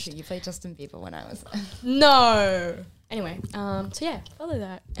That's not request. true. You played Justin Bieber when I was. No. Anyway, so yeah, follow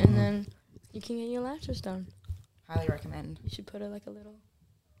that, and then you can get your lashes done. Highly recommend. You should put a little.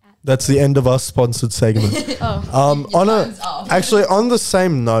 That's the end of our sponsored segment. Oh, On a Time's up. actually on the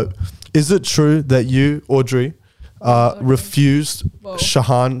same note, is it true that you, Audrey, Audrey. refused Whoa.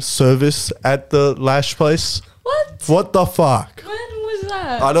 Shahan service at the lash place? What? What the fuck? When was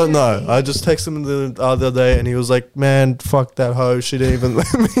that? I don't know. I just texted him the other day and he was like, "Man, fuck that hoe. She didn't even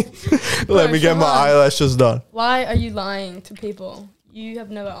let me get my Shahan. eyelashes done." Why are you lying to people? You have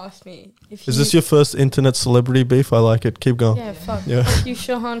never asked me. If Is this your first internet celebrity beef? I like it. Keep going. Yeah, fuck. Yeah. Fuck you,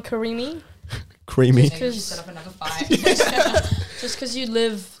 Shahan Karimi. Creamy. Maybe you should set up another fight. Just because you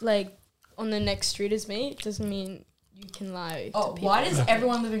live like on the next street as me doesn't mean you can lie. Oh, to people. why does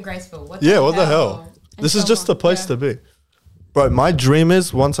everyone live in Graceville? What Yeah, what the hell? And This is just the Selma, place yeah. to be. Bro, my dream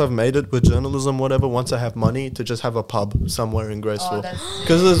is once I've made it with journalism, whatever, once I have money to just have a pub somewhere in Oh, Graceville. that's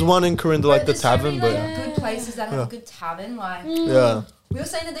Because there's one in Corinda, like the there's so tavern, many, but like, good places that have Yeah. a good tavern. Like yeah. we were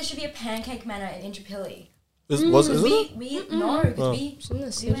saying that there should be a pancake manor in Intrapilli. Is Because it? we no, because Oh. we It's in the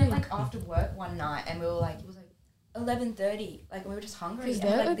we city. went like after work one night and we were like it was like 11:30, like we were just hungry. Because And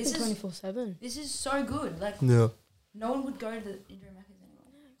they're like open this is 24/7. this is so good. Like Yeah. no one would go to the Indra Macca's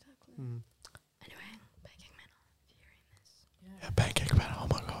anymore. Anyway, Pancake Manor. If you're hearing this. Yeah, pancake man. Oh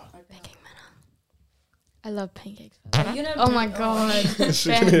my god. Pancake Manor. I love pancakes. Are you gonna Oh do- my god. She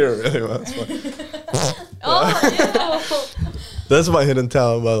can hear it really well. That's fine. Oh, That's my hidden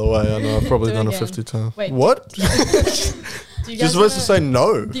talent, by the way. I know I've probably Do it done it again. 50 times. Wait. What? Do you You're guys supposed to say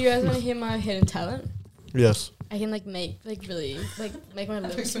no. Do you guys want to hear my hidden talent? Yes. I can like make like really like make my I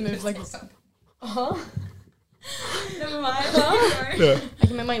thought lips you were move gonna like. say something. Huh? Never mind. Yeah. I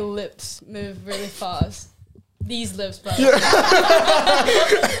can make my lips move really fast. These lips, but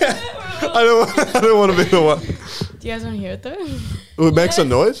I don't want to be the one. do you guys want to hear it though? It makes a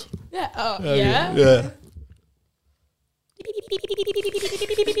noise? Yeah. Oh Okay. yeah. Yeah.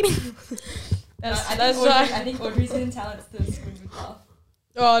 I think Audrey's hidden talent is the Squidward laugh.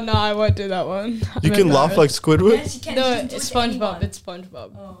 Oh no, I won't do that one. You can laugh like Squidward? Yes, you can. No, You can do it's it to anyone. SpongeBob. It's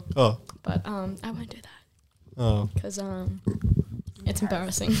SpongeBob. Oh. Oh. But I won't do that Oh. because it's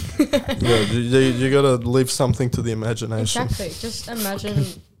embarrassing. Yeah, you gotta leave something to the imagination. Exactly. Just imagine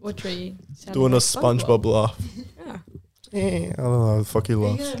Audrey Doing a SpongeBob laugh. Yeah. I don't know, the fuck he Are you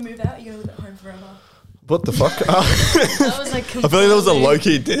laughs. gonna move out? You're gonna live at home forever. What the fuck? That was like. I feel like that was a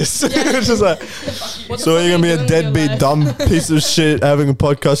low-key diss. It's just like, What the so fuck you're gonna be are a you doing in your deadbeat, life? dumb piece of shit having a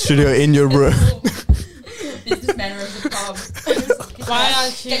podcast studio in your room. Businessman runs a pub. Why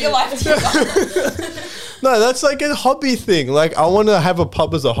aren't you? Get your life together. No, that's like a hobby thing. Like, I want to have a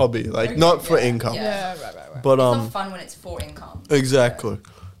pub as a hobby, like Okay, not for yeah, income. yeah. Yeah, right. But It's not fun when it's for income. exactly.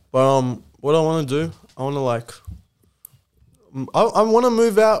 But what I want to do, I want to like, I want to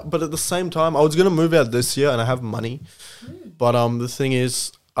move out, but at the same time, I was gonna move out this year, and I have money. But the thing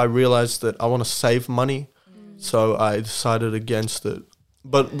is, I realized that I want to save money, so I decided against it.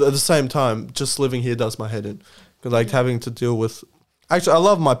 But at the same time, just living here does my head in. 'Cause, like having to deal with. Actually, I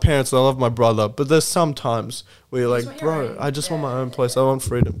love my parents and I love my brother, but there's some times where you're just like, want your bro, own- I just want my yeah, own place. I want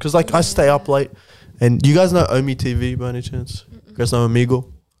freedom. Because like I stay up late, and you guys know Omi TV by any chance? You guys know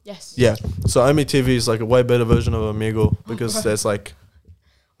Omegle? Yes. Yeah. So Omi TV is like a way better version of Omegle because there's like.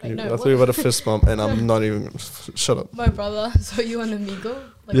 Wait, no, I what? thought you were about a fist bump, and I'm not even. Shut up. My brother saw you on Amigo.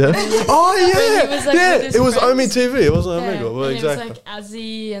 Like, Yeah. when he was- Oh when yeah. he was, like, Yeah. with his It was Omi friends. TV. It wasn't Yeah, Omegle. Well, and exactly. It was like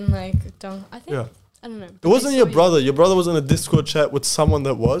Azzy and like Dong. I think. Yeah. I don't know. It wasn't your brother. Your brother was in a Discord chat with someone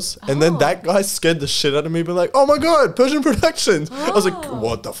that was, and then Oh. that guy scared the shit out of me. Be like, "Oh my god, Persian Productions!" I was like, Oh.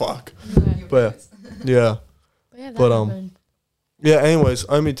 "What the fuck?" Yeah. But yeah, But yeah, that But, happened. yeah. Anyways,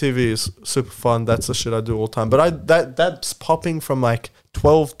 Omi TV is super fun. That's the shit I do all the time. But that's popping from like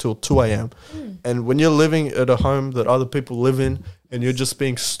 12 till 2 a.m. And when you're living at a home that other people live in, and you're just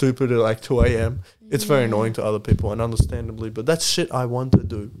being stupid at like 2 a.m., it's very annoying to other people, and understandably. But that's shit I want to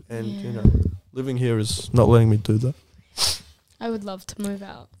do, and you know, living here is not letting me do that. I would love to move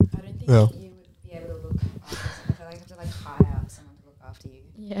out. I don't think Yeah. you would be able to look after someone. I feel like you have to like hire someone to look after you.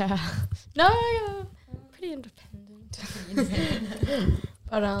 Yeah. No, yeah. Pretty independent.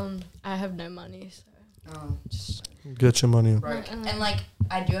 But I have no money, so Oh. just Get your money. Broke. Mm-mm. And like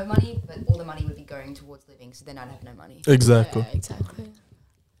I do have money, but all the money would be going towards living, so then I'd have no money. Exactly. Yeah, exactly.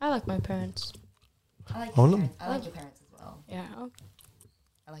 I like my parents. I like Oh, your no. parents. I like your parents as well. Yeah.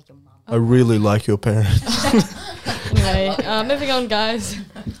 I like your mum. I really like your parents. Anyway, moving on, guys.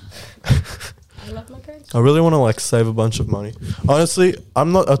 I love my parents. I really want to like save a bunch of money. Honestly,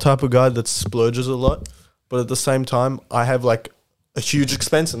 I'm not a type of guy that splurges a lot, but at the same time, I have like a huge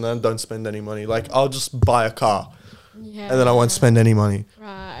expense and then I don't spend any money. Like I'll just buy a car Yeah. and then I won't spend any money.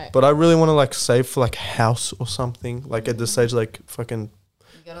 Right. But I really want to like save for like a house or something. Like at this stage, like fucking.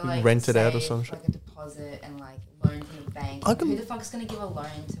 You gotta like Rent it out or save, some shit. like a deposit and like loan from the bank. I can- Who the fuck's gonna give a loan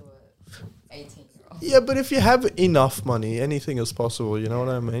to a 18-year-old? Yeah, but if you have enough money, anything is possible. You know what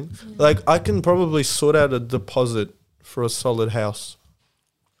I mean? Like I can probably sort out a deposit for a solid house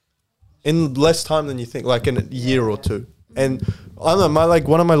in less time than you think, like in a year or two. And I don't know, my like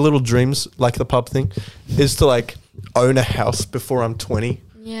one of my little dreams, like the pub thing, is to like own a house before I'm 20.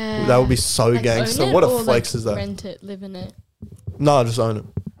 Yeah. That would be so Like, gangster. own it What a or, flex like, is that? Rent it, live in it. No, just own it.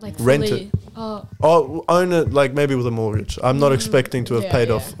 Like Rent fully. it. Oh, Oh, own it like maybe with a mortgage. I'm not expecting to have Yeah, paid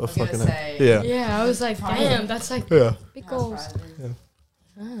yeah. off a I was gonna fucking say- yeah. yeah. I was like, Private. damn, that's like Yeah. big House goals. private.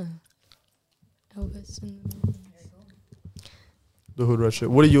 Ah. Elvis and The hood rat shit.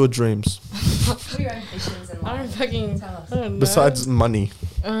 What are your dreams What are your ambitions in I don't life? fucking. Tell us. I don't know. besides money?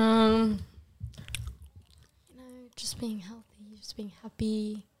 You know, just being healthy, just being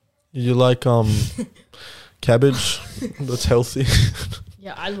happy. You like cabbage? That's healthy.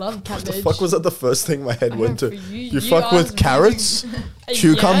 Yeah, I love What cabbage. the fuck was that the first thing my head I went know, to? for You fuck with asked me. carrots?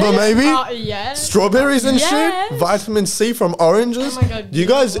 Cucumber, Yes. maybe? Yes. Strawberries and Yes. shit? Vitamin C from oranges? Oh my god. Do you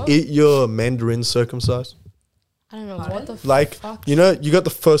guys what? eat your mandarins circumcised? I don't know Pardon? what the Like, fuck. you know, you got the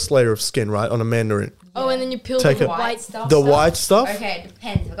first layer of skin, right, on a mandarin. Oh, and then you peel Take the it. white stuff. The white stuff? Okay, it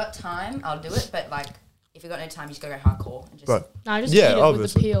depends. If I've got time, I'll do it. But like, if you've got no time, you just gotta go hardcore and just. Right. No, I just Yeah, eat it obviously.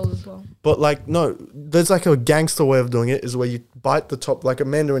 with the peel as well. But like, no, there's like a gangster way of doing it is where you bite the top, like a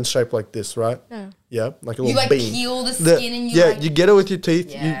mandarin shape like this, right? No. Yeah, like a You little like bean. peel the The- skin and you yeah, like. you get it with your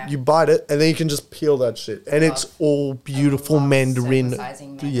teeth, Yeah. you bite it, and then you can just peel that shit. And it's Love- all beautiful love mandarin.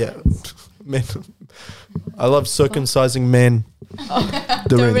 circumcising Yeah. mandarins. Man, I love circumcising men.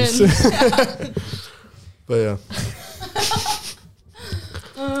 Darins. But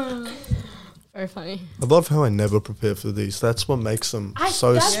yeah. Very funny. I love how I never prepare for these. That's what makes them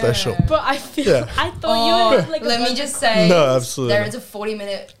so that's- special. Yeah. But I feel Yeah. I thought you would have like. let me just say, No, absolutely. there is a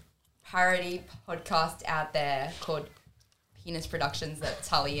 40-minute parody podcast out there called Penis Productions that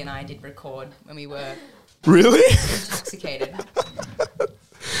Tully and I did record when we were Really? intoxicated.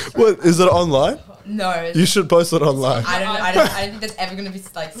 What is it online? No, You should post it online. I don't think that's ever gonna be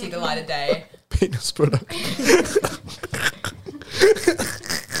like see the light of day. Penis production.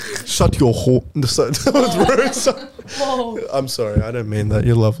 Shut your whore. That was rude. Whoa. I'm sorry. I don't mean that.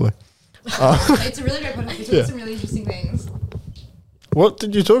 You're lovely. It's a really great podcast. We talked Yeah. some really interesting things. What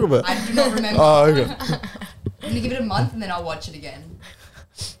did you talk about? I do not remember. Oh, okay. I'm gonna give it a month and then I'll watch it again.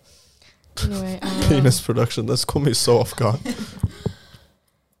 Anyway, Penis production. That's caught me so off guard.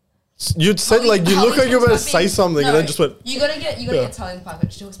 You'd said Holly- like you Holly look like you were talks about to about say being- something and no, then just went. You gotta get Yeah. Tully in the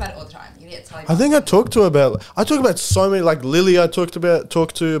podcast. She talks about it all the time. You gotta get Tully. I think I talked to her about. I talk about so many. Like Lily, I talked to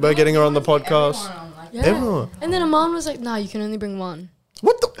about getting her on the podcast. Everyone, like, yeah. Everyone. And then Aman was like, "Nah, you can only bring one."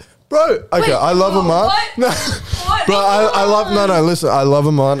 What the, bro? Okay, I love him, man. what? No, What? bro, I love. No. Listen, I love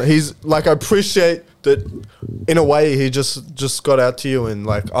him, man. He's like, I appreciate that. In a way, he just got out to you, and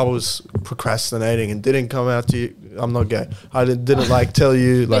like I was procrastinating and didn't come out to you. I'm not gay. I didn't like tell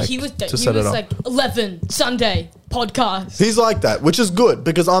you like But he was to set it up. like 11 Sunday podcast. He's like that, which is good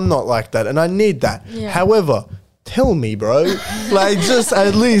because I'm not like that, and I need that. Yeah. However, tell me, bro. Like, just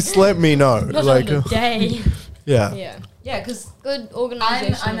at least let me know. Not Like, on the day. yeah. Yeah. Yeah, because Good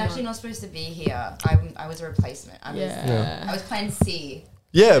organization. I'm actually not supposed to be here. I was a replacement. I Yeah. was plan C.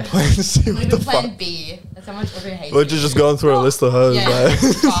 Yeah, playing to see I'm what gonna the be plan fuck. B. That's how much Audrey hates We're me. just going through a list of hers. Yeah, Like.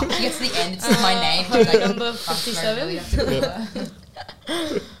 fuck. She gets to the end, it's just my name. Her She's like, number fuck, 57. I really have to call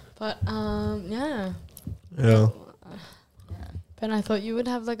her. But yeah. Yeah. Ben, I thought you would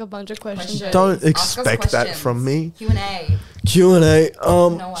have like a bunch of questions. Questions. ready. Don't Ask us expect that questions. from me. Q&A. Q&A.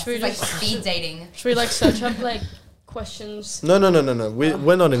 No, Should we it's like just- speed dating. Should we like search up like questions? No.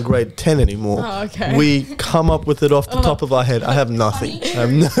 We're not in grade 10 anymore. Oh, okay. We come up with it off the top of our head. I have nothing. I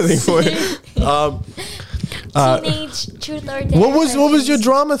have nothing for you. Teenage truth or dare. What was your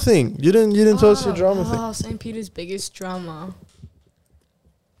drama thing? You didn't tell us your drama thing. Oh, St. Peter's biggest drama.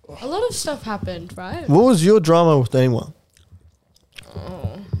 A lot of stuff happened, right? What was your drama with anyone?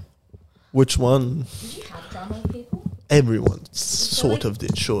 Oh. Which one? Did you have drama with people? Everyone sort of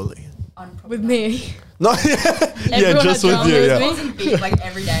did, surely. With me. No, yeah, Everyone just had with drama you, with yeah. me. I wasn't big like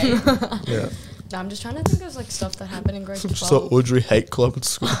every day. Yeah. No, I'm just trying to think of like stuff that happened in grade 12. So Audrey hate club at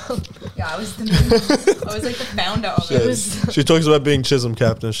school. Yeah, I was I was like the founder of She, it. was- she talks about being Chisholm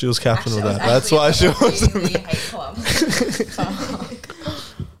captain. She was captain Actually, of I that. was That's why she actually was. in the hate club.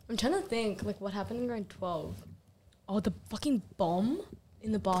 I'm trying to think like what happened in grade 12. Oh, the fucking bomb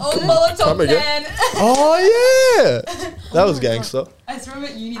in the Oh, bathroom. Molotov Come again. man! Oh yeah, that was gangster. I just remember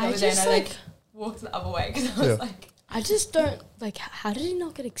at uni the I other day and just I like, walked the other way because I was Yeah. like, I just don't like. How did he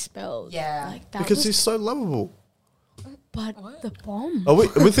not get expelled? Yeah. like that. Because was, he's so lovable. but What? the bomb. Are we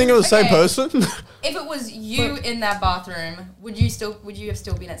thinking of the same Okay. person? if it was you in that bathroom, would you have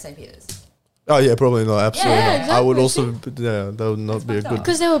still been at St. Peter's? Oh yeah, probably not. Absolutely Yeah, not. I would exactly. also. Yeah, that would not be a fucked good. up.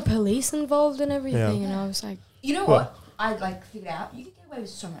 Because there were police involved and everything, and I was like, You know What? what? I like figured out you could get away with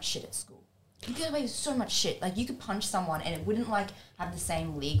so much shit at school. You could get away with so much shit. Like you could punch someone and it wouldn't like have the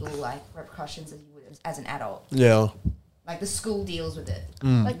same legal like repercussions as you would as an adult. Yeah. Like the school deals with it.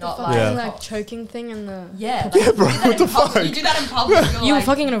 like the Not fucking Yeah. like choking thing and the Yeah. Yeah, like, bro, you do that what in the public- fuck? You do that in public. You're you were like,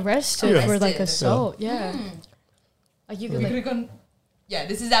 fucking arrested Yeah. for like Arrested. assault. Yeah, mm. like you We could could like. have gone. Yeah,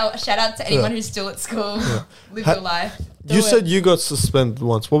 this is our shout out to anyone who's still at school. Live Ha- your life. Do You it. said you got suspended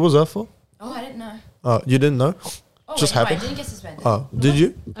once. What was that for? Oh, I didn't know. Oh, you didn't know? Oh, Just wait, no, happened? I didn't get suspended. Oh, did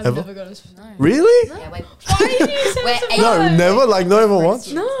you? I've Ever? never gotten. No. Really? Yeah, wait. Why did you say We're so? eight- No, never. Like not even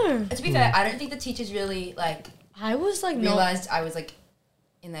once. No, To be fair, I don't think the teachers really like I was like not. realized I was like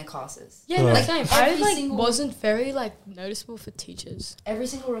in their classes. Yeah, no, Like, same. I every like single- wasn't very like noticeable for teachers. Every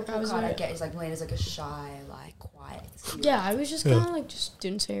single I report was card I weird. get is like Melina's like a shy, like quiet. student. Yeah, I was just Yeah. kind of like just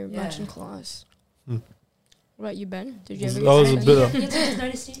didn't say much Yeah. in class. Hmm. What about you, Ben? Did you ever? I get was a suspended? bit of- Your teachers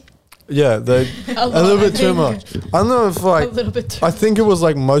noticed you? Yeah, they a lot, little I bit too think. much. I don't know if A like little bit too. I think it was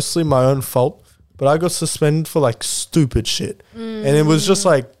like mostly my own fault, but I got suspended for like stupid shit, and it was just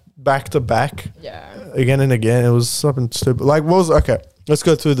like back to back Yeah. again and again. It was something stupid. Like what was okay? Let's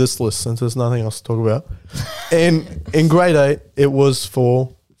go through this list since there's nothing else to talk about. In grade 8, it was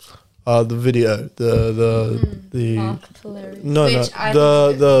for the video, the Mark Polari. no Which I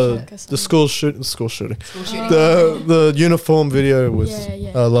the think- the school shooting School shooting. the uniform video with Yeah,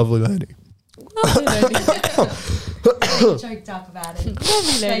 yeah. a lovely lady. Lovely lady. Really choked up about it.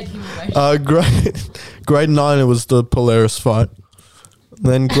 Lovely lady. Making me emotional. Grade 9, it was the Polaris fight.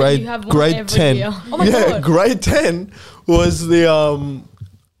 Then You have one grade every 10. year. Oh my Yeah, god. grade 10 was the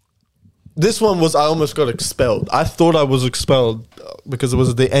this one was I almost got expelled. I thought I was expelled because it was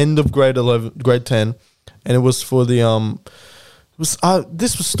at the end of grade 10, and it was for the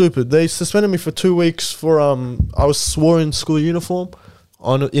this was stupid. They suspended me for 2 weeks for I was swore in school uniform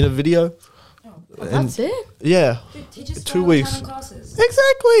in a video. And That's it? yeah, Dude, teachers 2 weeks. classes.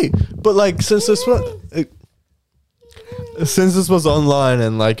 Exactly. But like since this was online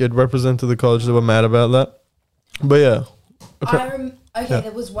and like it represented the college, they were mad about that. But yeah. Okay,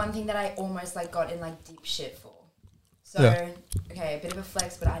 there was one thing that I almost like got in like deep shit for. So Yeah. okay, a bit of a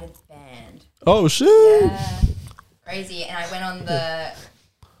flex, but I had a band. Oh shit. Yeah, crazy. And I went on the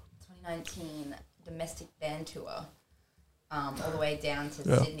 2019 domestic band tour, all the way down to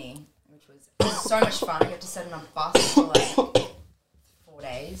Sydney, which was so much fun. I got to sit on a bus for like 4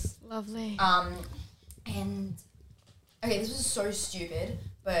 days. Lovely. And okay, this was so stupid,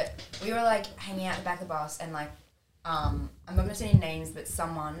 but we were like hanging out the back of the bus, and like, I'm not gonna say any names, but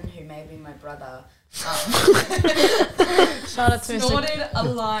someone who may have been my brother, Shout out to Mr. Snorted a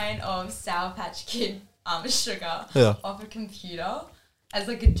line of Sour Patch Kid sugar off a computer as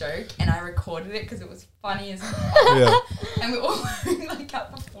like a joke, and I recorded it because it was funny as fuck. Yeah. And we all wearing like our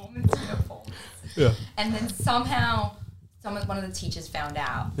performance uniforms. Yeah. And then somehow one of the teachers found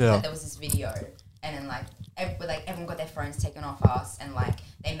out that there was this video, and then like everyone got their phones taken off us, and like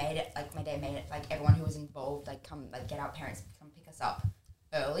they made it like my dad made it like everyone who was involved like come like get our parents come pick us up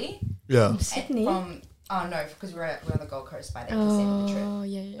early. Yeah. From Sydney? Oh no, because we're on the Gold Coast by the end of the trip. Oh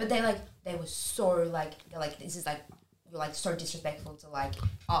yeah. But they were so like they're like this is like you're like so disrespectful to like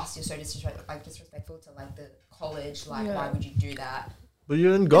us. You're so disrespectful to like the college. Like why would you do that? But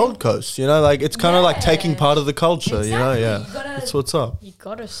you're in Gold Coast, you know, like it's kind of like taking part of the culture, you know. Yeah, You gotta, that's what's up. You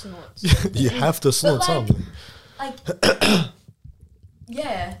gotta snort. You have to snort like, something. Like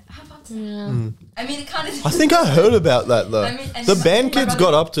yeah, how about that? Yeah. I mean, it kind of. I think I heard about that though. I mean, and The my band kids brother-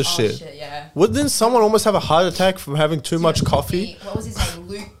 got up to oh, shit. Yeah. Didn't someone almost have a heart attack from having too much coffee? What was his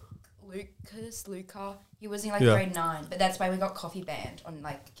name? Luca. He was in like grade 9, but that's why we got coffee banned on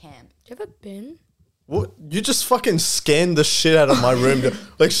like camp. You ever been? What? You just fucking scanned the shit out of my room.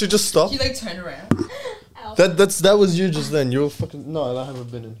 Like she just stopped. You like turn around. That was you just then. You were fucking no. I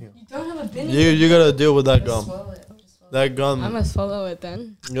haven't been in here. You don't have a bin. You gotta deal with that Just gum. swallow it. That gum. I must follow it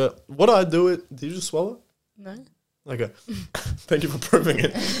then. Yeah. What do I do it? Did you just swallow? No. Okay. Thank you for proving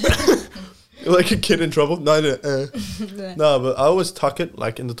it. You're like a kid in trouble. No. No, but I always tuck it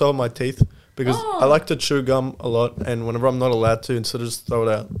like in the top of my teeth because I like to chew gum a lot, and whenever I'm not allowed to, instead of just throw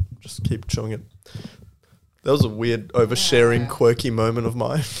it out, just keep chewing it. That was a weird oversharing, quirky moment of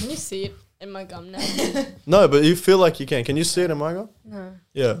mine. Can you see it in my gum now? No, but you feel like you can. Can you see it in my gum? No.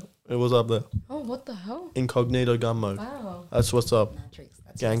 Yeah, it was up there. Oh, what the hell? Incognito gum mode. Wow. That's what's up. Matrix.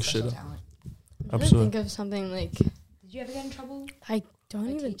 That's Gang your special shit. talent. I'm trying to Absolutely. think of something like Did you ever get in trouble? I don't By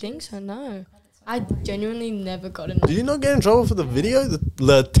even think teachers? so. No, I genuinely never got in. Did you not get in trouble for the video?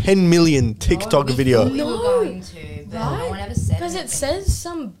 The 10 million TikTok we video. thought we were No. going to, but no Right? one ever said Because it anything. says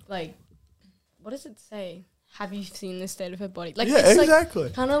some like, what does it say? Have you seen the state of her body? Like Yeah, it's exactly.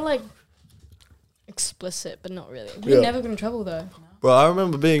 like kind of like explicit, but not really. We Yeah. never got in trouble though. Bro, I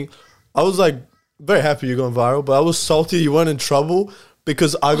remember I was like very happy you're going viral, but I was salty you weren't in trouble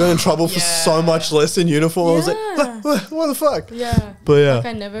because I got in trouble for so much less in uniform. I was Yeah. like, what the fuck? Yeah. But yeah. Like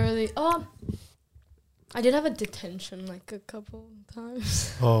I never really. Oh, I did have a detention like a couple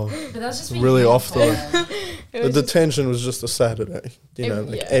times. Oh, But that's just really off though. It The was just detention was just a Saturday. You know,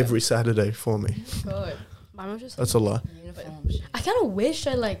 like Yeah. every Saturday for me. good. Mine was just. That's a lie. Uniform shit. I kind of wish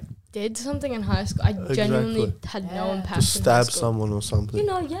I like did something in high school. I genuinely Exactly. had no Yeah. impact. Just in high stab school. someone or something. You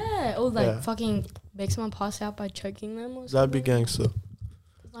know, yeah, or like Yeah. fucking make someone pass out by choking them or something. That'd be gangster.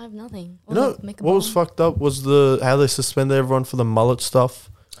 I have nothing. You Or, know, like, make a what was bomb. fucked up was how they suspended everyone for the mullet stuff.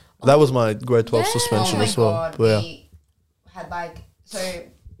 That was my grade 12 Yeah. suspension Oh my as well. god, But yeah. we had like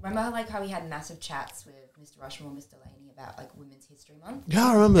remember like how we had massive chats with Mr. Rushmore, Mr. Laney about like Women's History Month. Yeah,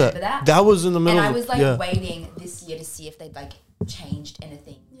 I remember that. Remember that? That was in the middle And I of was like yeah. waiting this year to see if they'd like changed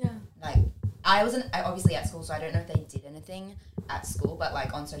anything. Yeah. Like I obviously at school, so I don't know if they did anything at school, but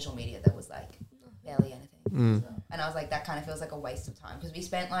like on social media there was like barely anything. Mm. And I was like, that kind of feels like a waste of time because we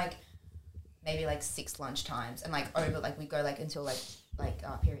spent like maybe like 6 lunch times and like over like we go like until like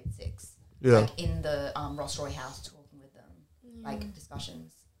period 6. Yeah. Like in the Ross Roy house talking with them, like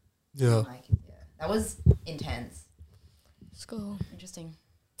discussions. Yeah. Like that was intense. School. Interesting.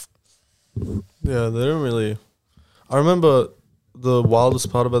 Yeah, they didn't really. I remember the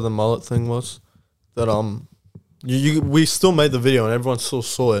wildest part about the mullet thing was that we still made the video and everyone still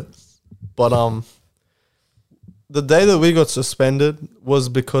saw it, but the day that we got suspended was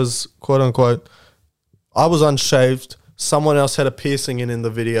because, quote unquote, I was unshaved. Someone else had a piercing in the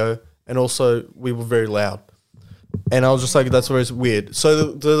video, and also we were very loud. And I was just like, that's very weird.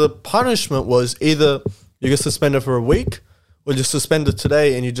 So the punishment was either you get suspended for a week, or you suspended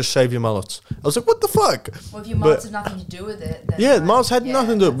today and you just shave your mullets. I was like, what the fuck? Well, if your mullets had nothing to do with it, then yeah, mullets had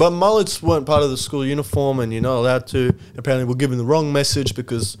nothing to do with it. But mullets weren't part of the school uniform, and you're not allowed to. Apparently, we're giving the wrong message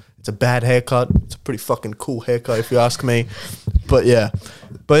because it's a bad haircut. It's a pretty fucking cool haircut, if you ask me. But yeah,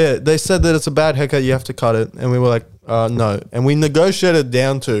 they said that it's a bad haircut. You have to cut it, and we were like, no. And we negotiated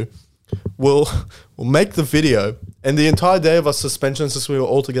down to, we'll make the video. And the entire day of our suspension, since we were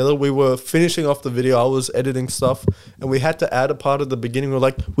all together, we were finishing off the video. I was editing stuff, and we had to add a part at the beginning. We're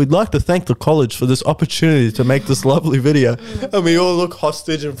like, we'd like to thank the college for this opportunity to make this lovely video. And we all look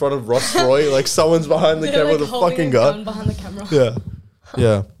hostage in front of Ross Roy, like someone's behind the camera with a fucking gun. Behind the camera.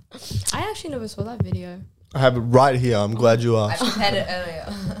 Yeah. I actually never saw that video. I have it right here. I'm glad you I asked. prepared it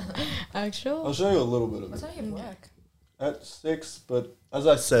earlier. Actually? I'll show you a little bit of What's it. on your work? At 6, but as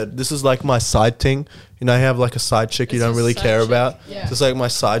I said, this is like my side thing. You know, I have like a side chick you It's don't your really side care chick, about. yeah. It's like my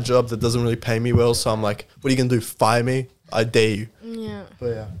side job that doesn't really pay me well. So I'm like, what are you going to do? Fire me? I dare you. Yeah. But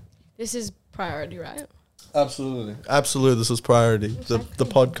yeah. This is priority, right? Absolutely. This is priority. Exactly. The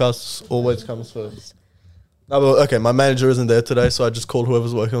podcast always comes first. No, but okay, my manager isn't there today, so I just called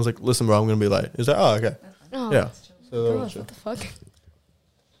whoever's working. I was like, listen, bro, I'm going to be late. He's like, oh, okay. Oh, Yeah. So that was gosh, chill. what the fuck?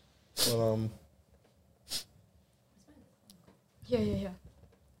 But, Yeah.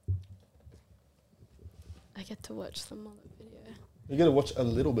 I get to watch the mullet video. you got to watch a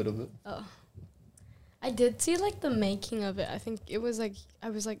little bit of it. Oh. I did see like the making of it. I think it was like I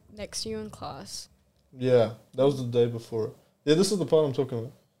was like next to you in class. Yeah, that was the day before it. Yeah, this is the part I'm talking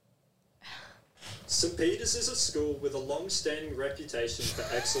about. St. Peter's is a school with a long-standing reputation for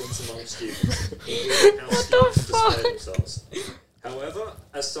excellence among students, including how students display themselves. However,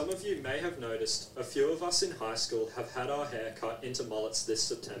 as some of you may have noticed, a few of us in high school have had our hair cut into mullets this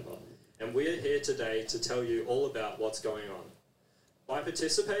September, and we are here today to tell you all about what's going on. By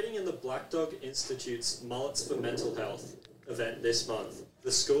participating in the Black Dog Institute's Mullets for Mental Health event this month,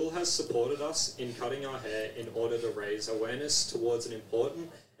 the school has supported us in cutting our hair in order to raise awareness towards an important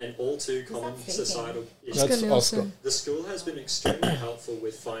and all too common societal issue. That's Oscar. The school has been extremely helpful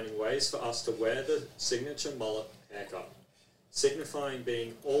with finding ways for us to wear the signature mullet haircut, signifying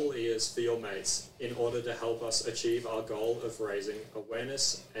being all ears for your mates in order to help us achieve our goal of raising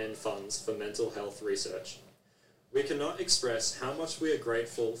awareness and funds for mental health research. We cannot express how much we are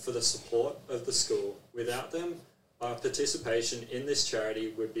grateful for the support of the school. Without them, our participation in this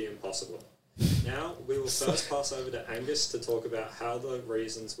charity would be impossible. Now, we will first pass over to Angus to talk about how the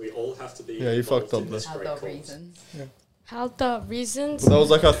reasons we all have to be Yeah, you involved fucked up in this How great the cause. reasons. How the reasons? That was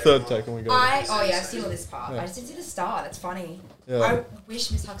like our third take, and we got it. I've seen all this part. Yeah. I just didn't see the start. That's funny. Yeah. I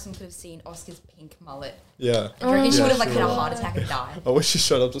wish Miss Huxton could have seen Oscar's pink mullet. Yeah. I reckon she Yeah, would have like she had a would. heart attack and died. I wish you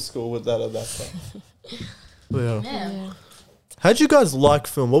showed up to school with that at that time. But yeah. Yeah. How'd you guys like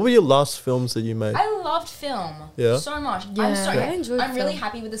film? What were your last films that you made? I loved film. Yeah? So much. Yeah, I enjoyed I'm really film.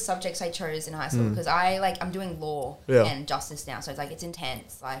 happy with the subjects I chose in high school because I'm doing law Yeah. and justice now. So it's like it's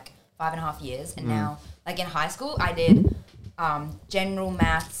intense, like 5.5 years. And now, like in high school, I did general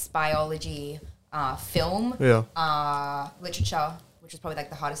maths, biology, film, literature, which was probably like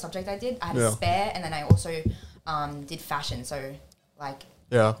the hardest subject I did. I had Yeah. a spare, and then I also did fashion. So like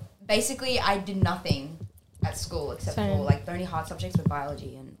Yeah. basically, I did nothing at school except Same. for like the only hard subjects were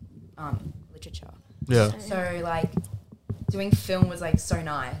biology and literature. Yeah. So like doing film was like so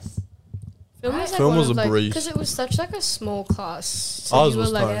nice. Film was like Film one was of, a like, breeze. because it was such like a small class. So Ours you were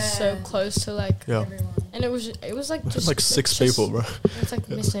was like tiny. so close to like, Yeah. and it was like just Like six people, bro. It's like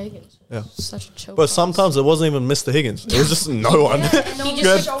Mr. Higgins. Yeah. Such a chill. But class. sometimes it wasn't even Mr. Higgins. It was just no one. He You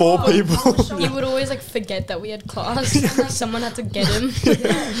had 4 people. he would always like forget that we had class. Someone had to get him. Yeah,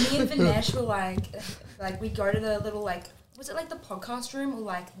 me and Vinesh were like we go to the little like was it like the podcast room or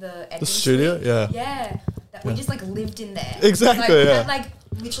like the editing The studio? suite? Yeah. Yeah. That we just like lived in there. Exactly, Like, we yeah. had like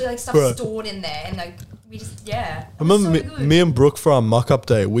literally like stuff Right. stored in there and like we just yeah. I It was remember so good. me and Brooke for our muck-up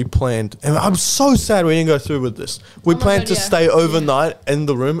day, we planned, and I'm so sad we didn't go through with this. We Oh my planned God, to yeah. stay overnight in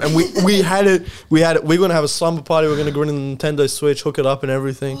the room, and we had it. We were going to have a slumber party. We were going to go in the Nintendo Switch, hook it up and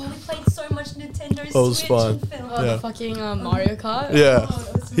everything. Oh, we played so much Nintendo was Switch fun. and film. Oh, Yeah. the fucking Mario Kart. Yeah. Oh,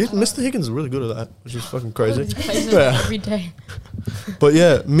 it was so Mr. Higgins is really good at that, which is fucking He crazy. plays it Yeah. every day. But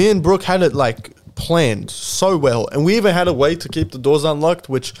yeah, me and Brooke had it like planned so well, and we even had a way to keep the doors unlocked,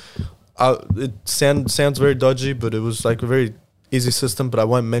 which it sounds very dodgy, but it was like very easy system, but I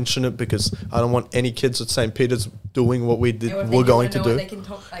won't mention it because I don't want any kids at St. Peter's doing what we did. Or if We're they going wanna to know do. what they can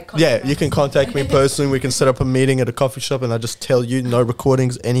talk, like, Yeah, contact you can us. contact me personally. We can set up a meeting at a coffee shop, and I just tell you, no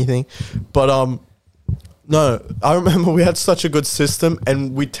recordings, anything. But no, I remember we had such a good system,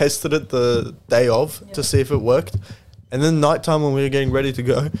 and we tested it the day of to see if it worked. And then nighttime when we were getting ready to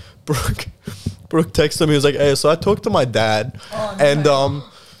go, Brooke texted me. He was like, "Hey, so I talked to my dad, and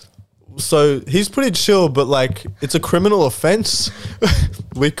so he's pretty chill, but like it's a criminal offense.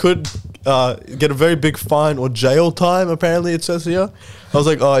 We could get a very big fine or jail time. Apparently, it says here." I was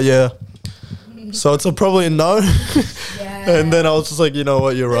like, "Oh yeah." So it's probably a no. Yeah. And then I was just like, you know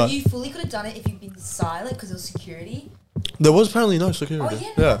what, you're But right. you fully could have done it if you'd been silent because it was security. There was apparently no security. Oh yeah,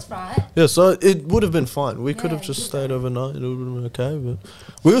 no, that's right. Yeah, so it would have been fine. We could Yeah, have just you stayed could. overnight. It would have been okay. But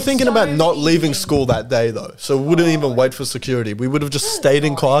we were thinking so about not many leaving things. school that day though, so we wouldn't even wait for security. We would have just stayed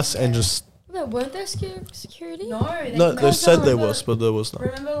in class and just. No, weren't there security? No, No, they said there remember- was, but there was not.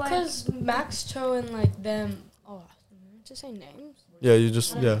 Remember, like, Because Max Cho and like them. Oh, to say names. Yeah, you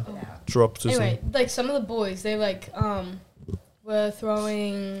just dropped. Just Anyway, like some of the boys, they like were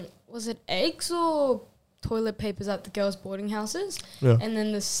throwing, was it eggs or toilet papers at the girls' boarding houses? Yeah. And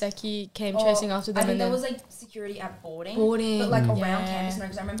then the Seki came Oh, chasing after them. I think and there then was like security at boarding. boarding, But like around yeah. campus, no,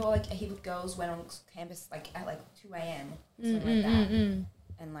 because I remember like a heap of girls went on campus like at like 2 a.m. something Mm, like that, mm.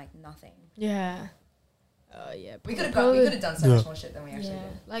 and like nothing. Yeah. Yeah. We could have probably- done so much more shit than we actually Yeah.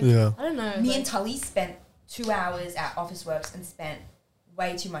 did. Like Yeah. I don't know. Me like, and Tully spent 2 hours at Officeworks and spent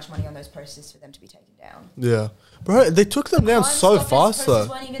way too much money on those posters for them to be taken down. Yeah, bro, they took them down Crime so Stoppers fast posters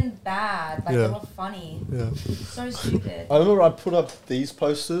though. weren't even bad. Like Yeah. they were funny. Yeah. So stupid. I remember I put up these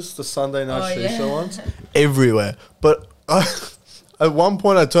posters, the Sunday Night Oh, Shisha yeah. ones, everywhere. But at one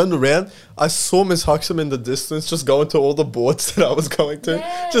point I turned around, I saw Miss Huxham in the distance just going to all the boards that I was going to,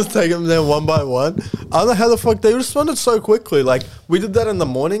 just taking them down one by one. I don't know how the fuck they responded so quickly. Like, we did that in the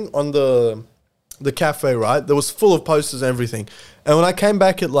morning on the cafe, right? There was full of posters and everything. And when I came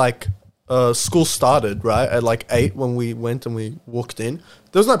back at like, school started, right? At like 8 when we went and we walked in,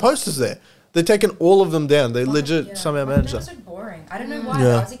 there was no posters there. They'd taken all of them down. They legit somehow managed That was that. so boring. I don't know why.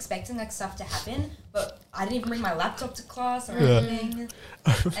 Yeah. I was expecting like stuff to happen, but I didn't even bring my laptop to class or Yeah. anything.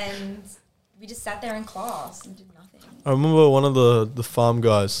 And we just sat there in class and did nothing. I remember one of the farm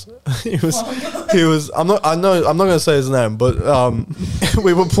guys. he was. I'm not gonna say his name, but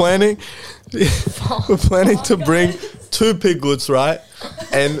we were planning. we're planning to bring 2 piglets, right,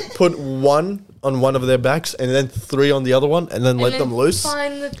 and put one on one of their backs and then 3 on the other one, and then let them loose.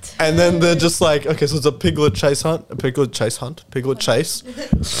 Find the And then they're just like, okay, so it's a piglet chase, and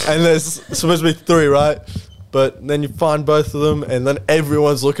there's supposed to be 3, right? But then you find both of them, and then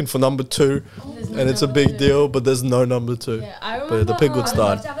everyone's looking for number 2, and it's a big deal, but there's no number 2. Yeah, I But remember. the piglets I would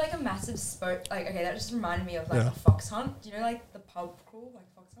love died. to have like a massive like okay, that just reminded me of like Yeah. a fox hunt. Do you know like the pub crawl, like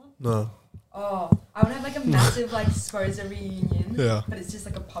fox hunt? No. Oh, I want to have like a massive like Sposa reunion. Yeah. But it's just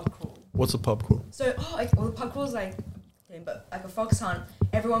like a pub crawl. What's a pub crawl? So the pub crawl's like thing, but like a fox hunt,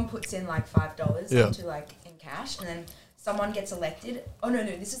 everyone puts in like $5 Yeah. into like in cash, and then someone gets elected. Oh no,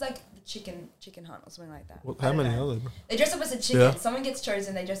 this is like the chicken hunt or something like that. What, I how don't many know. are there? They dress up as a chicken. Yeah. Someone gets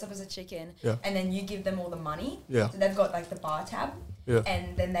chosen. They dress up as a chicken, Yeah. and then you give them all the money. Yeah. So they've got like the bar tab, Yeah.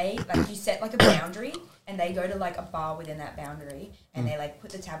 and then they like you set like a boundary, and they go to like a bar within that boundary, and they like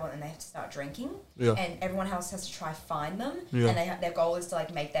put the tab on, and they have to start drinking. Yeah. And everyone else has to try find them, Yeah. and their goal is to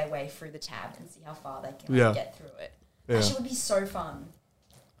like make their way through the tab and see how far they can Yeah. get through it. Yeah. That shit would be so fun.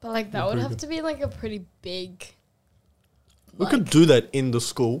 But like that They're would pretty have good. to be like a pretty big. We could do that in the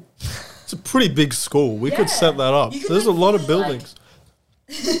school. It's a pretty big school. We could set that up. You could, There's like, a lot of fully, like- buildings.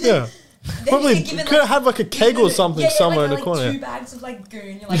 Yeah. Then Probably you could give it, could have like a keg or something somewhere like, in the corner. 2 bags of like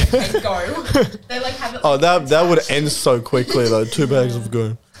goon. You're like, okay, go. They like have it. Oh, like, that would attached. end so quickly though. 2 bags of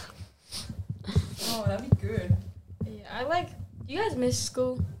goon. Oh, that'd be good. Yeah, I like. Do you guys miss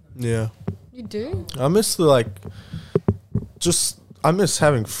school? Yeah. You do? I miss the like. I miss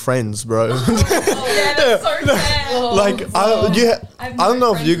having friends, bro. Oh yeah, that's so sad. Like I have don't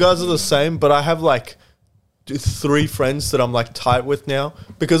no know if you friends guys are with the same, but I have like 3 friends that I'm like tight with now,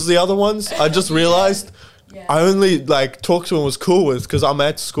 because the other ones I just realized Yeah. I only like talked to and was cool with because I'm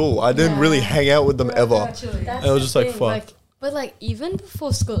at school. I didn't really Yeah. hang out with them ever. Actually. That's I was the just like, thing, fuck. But like even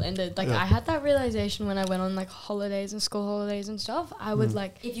before school ended, like Yeah. I had that realization when I went on like holidays and school holidays and stuff. I would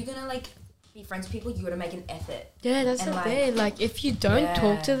like, If you're gonna like be friends with people, you gotta make an effort. yeah, that's And, the like, thing. Like if you don't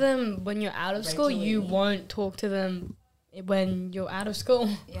talk to yeah. them when you're out of school, you Regularly. won't talk to them when you're out of school.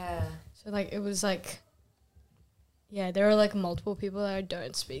 Yeah. So like it was like, yeah, there are like multiple people that I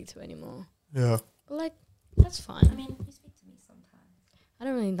don't speak to anymore. Yeah. But like that's fine. I mean, you speak to me sometimes. I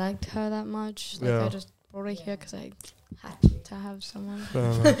don't really like her that much. Like Yeah. I just brought her here because I had to have someone. No. I'm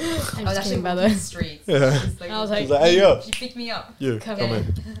I was just actually kidding, by the walking way. the streets. Yeah. I was like, Hey, yo. She picked me up. You, Come come in.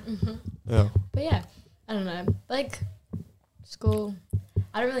 Mhm. Yeah. But yeah, I don't know. Like school,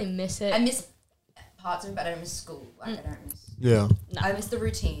 I don't really miss it. I miss parts of it, but I don't miss school. Like I don't miss. Yeah. No. I miss the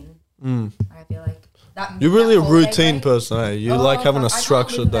routine. Mm. I feel like that. You're really that a holiday routine break- person, eh? You Oh, like having a fuck, I can't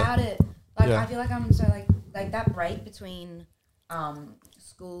structured live day. without it. Like Yeah. I feel like I'm so like that break between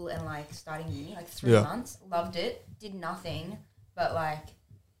school and like starting uni, like 3 Yeah. months. Loved it. Did nothing, but like,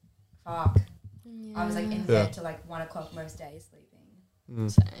 fuck. I was like in Yeah. bed till like 1 o'clock most days sleeping. Mm.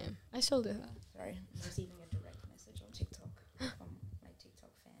 Same. I still do that. Sorry, I'm receiving a direct message on TikTok from my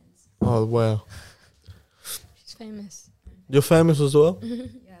TikTok fans. Oh, wow. She's famous. You're famous as well?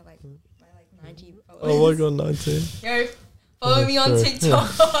 Yeah, like my like 90 followers. Oh my god, 19. Yo, follow me on Sorry.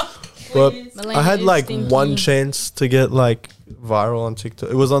 TikTok. But Please. Milena I had is like stinky. one chance to get like viral on TikTok.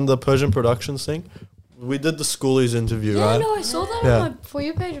 It was on the Persian Productions thing. We did the schoolies interview, Yeah, right? no, I saw that Yeah. on my For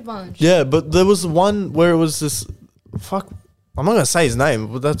You page a bunch. Yeah, but there was one where it was this. Fuck. I'm not gonna say his name,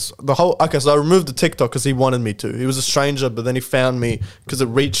 but that's the whole. Okay, so I removed the TikTok because he wanted me to. He was a stranger, but then he found me because it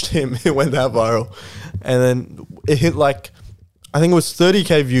reached him. It went that viral, and then it hit like, I think it was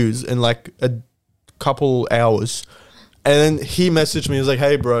 30K views in like a couple hours, and then he messaged me. He was like,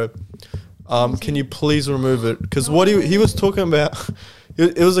 "Hey, bro, can you please remove it?" Because what he was talking about.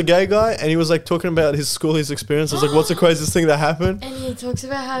 It was a gay guy, and he was like talking about his school, his experience. I was like, "What's the craziest thing that happened?" And he talks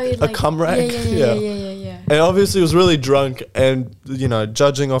about how he like cum rag? Yeah. And obviously, he was really drunk, and you know,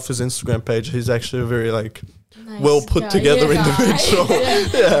 judging off his Instagram page, he's actually a very like Nice well put guy. together Yeah. individual.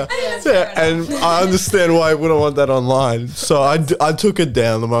 Yeah. yeah, and I understand why I wouldn't want that online. So I took it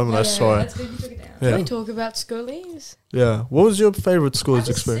down the moment I saw it. That's good you took it down. Can we Yeah, talk about schoolies? yeah. What was your favorite I school's was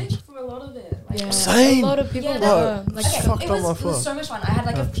experience? sick for a lot of it. Like, Yeah, Same. a lot of people Yeah, were no, like it's fucked up my it phone. was so much fun. I had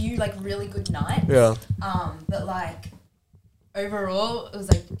like a few like really good nights. Yeah, But like overall, it was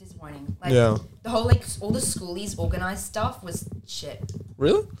like disappointing. Like yeah. the whole like all the schoolies organized stuff was shit.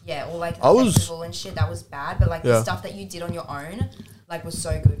 Really? Yeah, or like I the was- festival and shit that was bad. But like Yeah. the stuff that you did on your own, like was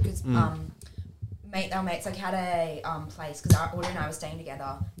so good because our mates like had a place because Audrey and I were staying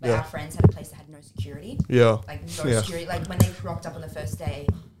together, but Yeah. our friends had a place that had no security. Yeah. Like no Yeah. security. Like when they rocked up on the first day,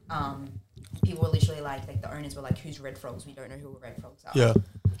 people were literally like the owners were like, "Who's Red Frogs? We don't know who Red Frogs are." Yeah.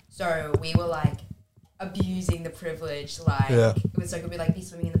 So we were like abusing the privilege. Like Yeah. it was so good. We'd like be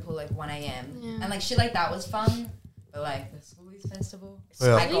swimming in the pool like 1 a.m. Yeah. and like shit like that was fun. But like the Schoolies festival,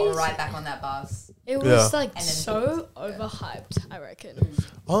 Yeah. I got right back on that bus. it was Yeah. like And then- so overhyped, I reckon.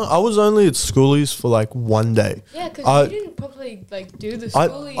 I was only at schoolies for like one day. Yeah, because I- you didn't probably like do the I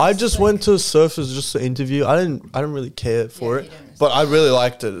schoolies. just like, went to Surfers just to interview. I didn't really care for Yeah, it, you didn't. but I really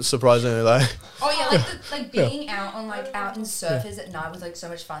liked it. Surprisingly, like Oh yeah, like being out on like out in surfers at night was like so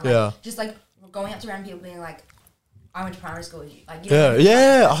much fun. Like, Yeah. Just like going up to random people being like, "I went to primary school with you." Like you yeah, don't know who this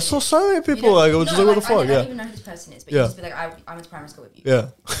yeah. I person saw is. so many You people don't- like it was just like what the I fuck, don't yeah, even know who this person is, but Yeah. you just be like, I went to primary school with you. yeah.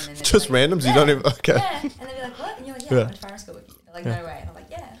 And then they're Just like, randoms. You yeah. don't even okay. Yeah, and they'd be like, "What?" And you're like, "Yeah, Yeah. I went to primary school with you." They're like, Yeah. "No way," and I'm like,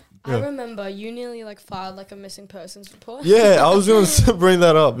 "Yeah." I Yeah. remember you nearly like filed like a missing persons report. Yeah, I was going to bring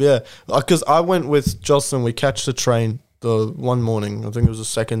that up. Yeah, because I went with Jocelyn. We catch the train the one morning. I think it was the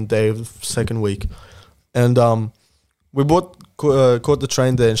second day of the second week, and we caught the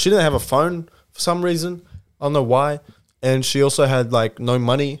train there. And she didn't have a phone for some reason. I don't know why. And she also had like no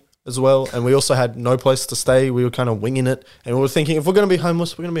money as well. And we also had no place to stay. We were kind of winging it, and we were thinking if we're gonna be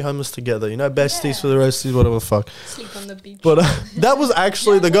homeless, we're gonna be homeless together. You know, besties for the resties, whatever the fuck. Sleep on the beach. But that was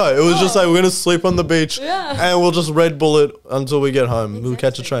actually the go. It was just like we're gonna sleep on the beach, Yeah. and we'll just Red Bull it until we get home. We'll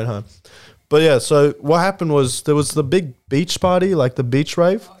catch a train home. But yeah, so what happened was there was the big beach party, like the beach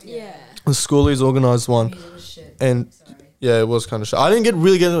rave. Yeah. The schoolies organised one, Music was shit. and Sorry. yeah, it was kind of shit. I didn't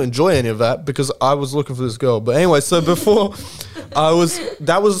really get to enjoy any of that because I was looking for this girl. But anyway, so before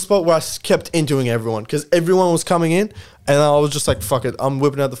that was the spot where I kept interviewing everyone because everyone was coming in, and I was just like, fuck it, I'm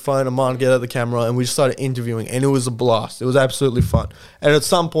whipping out the phone, I'm on, get out the camera, and we just started interviewing, and it was a blast. It was absolutely fun. And at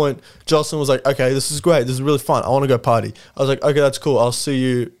some point, Jocelyn was like, okay, this is great, this is really fun, I want to go party. I was like, okay, that's cool, I'll see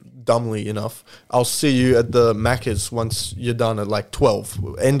you, dumbly enough, I'll see you at the Macca's once you're done at like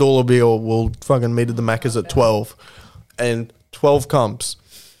 12. End all will be all, we'll fucking meet at the Macca's at 12. And 12 comes.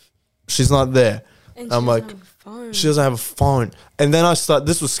 She's not there. And I'm she like, doesn't have a phone. she doesn't have a phone. And then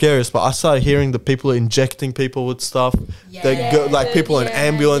this was scariest, but I started hearing the people injecting people with stuff. They go, like people in Yeah,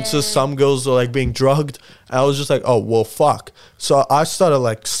 ambulances, yeah. some girls are like being drugged. And I was just like, oh, well, fuck. So I started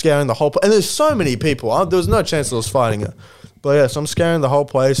like scaring the whole place. And there's so many people. There was no chance I was fighting her. But yeah, so I'm scaring the whole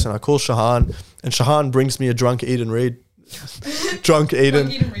place, and I call Shahan, and Shahan brings me a drunk Eden Reed. Drunk Eden.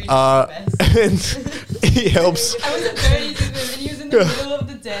 Drunk Eden Reed is the best. And he helps. I was at 30s with him and he was in the middle of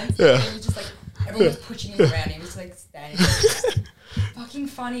the dance Yeah. and he was just like, everyone was pushing him around. He was like staying Fucking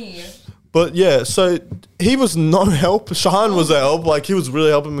funny. But yeah, so he was no help. Shahan was a help. Like, he was really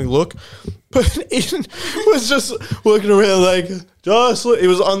helping me look. But Ian was just walking around like, Jocelyn. He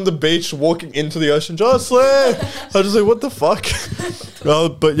was on the beach walking into the ocean. Jocelyn. I was just like, what the fuck?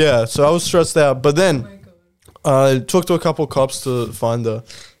 But yeah, so I was stressed out. But then I talked to a couple of cops to find her.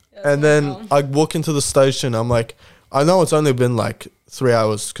 And then I walk into the station. I'm like, I know it's only been like 3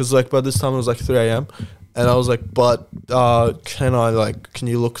 hours. Because like by this time it was like 3 a.m. And I was like, but can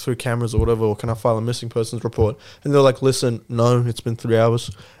you look through cameras or whatever, or can I file a missing persons report? And they're like, listen, no, it's been 3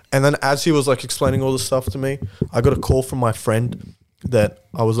 hours. And then as he was like explaining all this stuff to me, I got a call from my friend that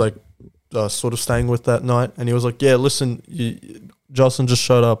I was like sort of staying with that night. And he was like, yeah, listen, Jocelyn just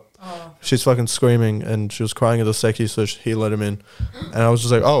showed up. Oh. She's fucking screaming and she was crying at the secchi, so he let him in. And I was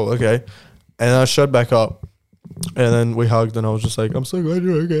just like, oh, okay. And I showed back up. And then we hugged, and I was just like, "I'm so glad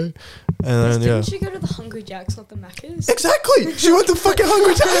you're okay." And then didn't she go to the Hungry Jack's, not the Macca's? Exactly. She went to fucking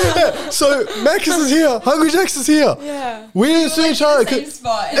Hungry Jack's. Yeah. So Macca's is here, Hungry Jack's is here. Yeah. We didn't see each other. Same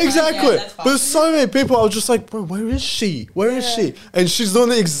spot. Exactly. But there's so many people. I was just like, bro, where is she? Where is she? And she's doing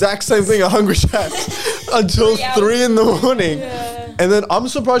the exact same thing at Hungry Jack's until 3 in the morning. Yeah. And then I'm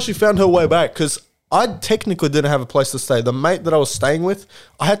surprised she found her way back, because I technically didn't have a place to stay. The mate that I was staying with,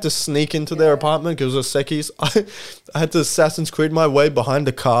 I had to sneak into their apartment because it was a Secchi's. I had to Assassin's Creed my way behind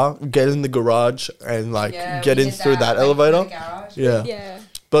the car, get in the garage, and get in through that elevator. Yeah.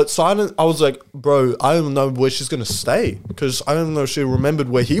 But Silent, I was like, bro, I don't know where she's going to stay, because I don't know if she remembered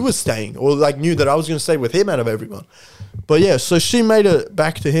where he was staying, or like knew that I was going to stay with him out of everyone. But yeah, so she made it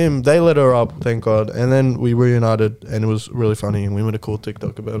back to him. They let her up, thank God. And then we reunited, and it was really funny. And we made a cool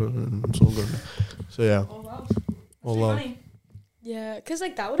TikTok about it, and it's all good. So yeah. Oh, wow. All love. Yeah, because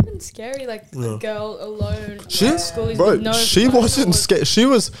like that would have been scary. Like a girl alone. She, school, bro, she wasn't scared. She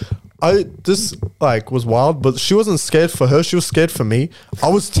was. This was wild, but she wasn't scared for her. She was scared for me. I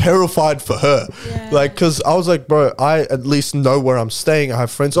was terrified for her. Yeah. Like, because I was like, bro, I at least know where I'm staying. I have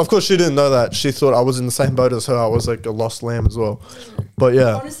friends. Of course, she didn't know that. She thought I was in the same boat as her. I was like a lost lamb as well. But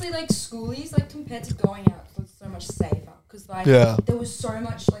yeah. Honestly, like schoolies, like compared to going out, was so much safer. Because there was so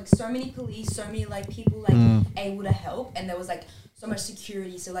much, like so many police, so many like people like able to help, and there was like so much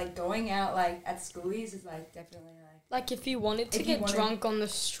security. So like going out like at schoolies is like definitely like if you wanted to get drunk on the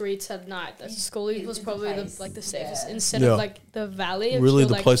streets at night, the schoolie was probably the safest instead of like the valley. Really,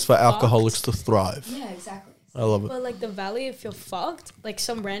 the place for alcoholics to thrive. Yeah, exactly. I love it. But like the valley, if you're fucked, like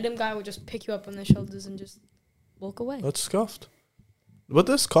some random guy would just pick you up on their shoulders and just walk away. That's scuffed. But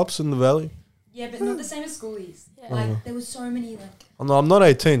there's cops in the valley. Yeah, but not the same as schoolies. Yeah. Like there was so many like. Oh, no, I'm not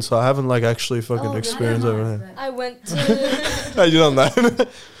 18, so I haven't like actually fucking experienced everything. I went to. Hey, you done that?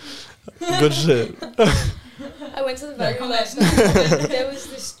 Good shit. I went to the valley last night. There was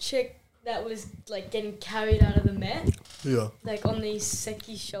this chick that was like getting carried out of the Met. Yeah. Like on these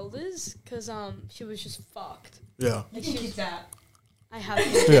Secchi's shoulders, because she was just fucked. Yeah. Like you can kick that. I have to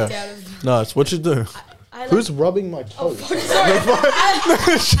get kicked out of. No, it's what you do. Who's rubbing my toe? Oh, fuck, sorry.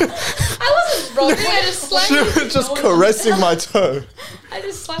 I wasn't rubbing. I just slightly. She was just caressing my toe. I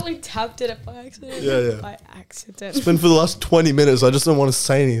just slightly tapped it by accident. Yeah. By accident. It's been for the last 20 minutes. I just don't want to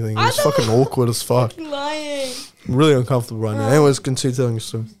say anything. It's fucking awkward as fuck. I'm lying. I'm really uncomfortable right now. Anyways, continue telling your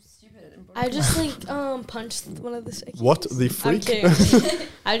story. I just like punched one of the Secchi's. What the freak?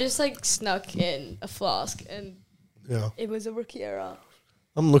 I just like snuck in a flask and it was a rookie error.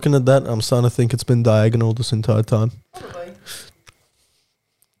 I'm looking at that. I'm starting to think it's been diagonal this entire time. Probably.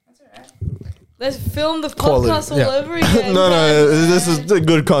 That's alright. Let's film the podcast all over again. No, this is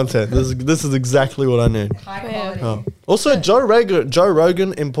good content. This is exactly what I need. High quality. Oh. Also, Joe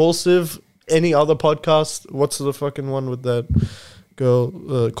Rogan, Impulsive, any other podcast. What's the fucking one with that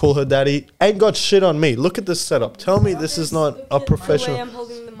girl? Call Her Daddy. Ain't got shit on me. Look at this setup. Tell me this is not a professional. The way I'm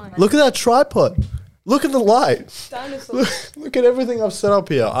holding the mic. Look at that tripod. Look at the light. Dinosaur. Look at everything I've set up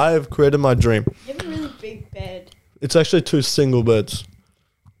here. I have created my dream. You have a really big bed. It's actually 2 single beds.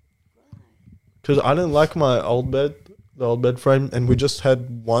 Because I didn't like my old bed, the old bed frame, and we just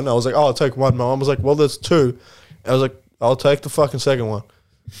had one. I was like, oh, I'll take one. My mom was like, well, there's 2. I was like, I'll take the fucking second one.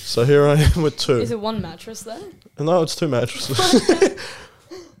 So here I am with 2. Is it 1 mattress there? No, it's 2 mattresses.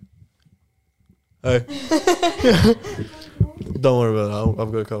 Hey. Don't worry about it.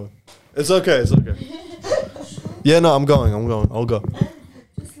 I've got it covered. It's okay. Yeah, no, I'm going. I'll go.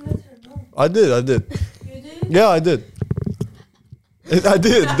 Just let her know. I did. You did? Yeah, I did. I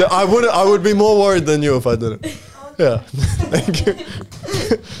did. I would be more worried than you if I didn't. Yeah. Thank you.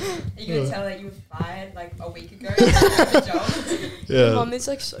 you gonna tell that you were fired like a week ago? You have a job. Yeah. Mom is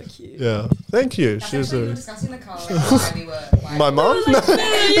like so cute. Yeah. Thank you. That's She's actually we were discussing in the car like, why we were. Why my mom. We were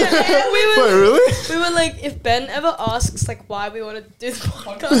Wait, really? We were like, if Ben ever asks like why we want to do the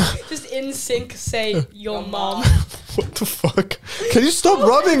podcast, just in sync say your mom. What the fuck? Can you stop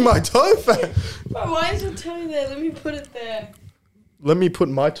rubbing my toe, fam? Bro, why is your toe there? Let me put it there. Let me put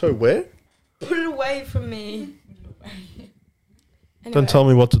my toe where? Put it away from me. Don't tell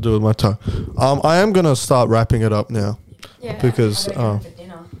me what to do with my toe. I am gonna start wrapping it up now Yeah. because I'm going for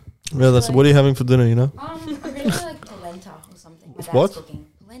dinner. yeah, that's what are you having for dinner? You know? I really like polenta or something. My dad's What? cooking.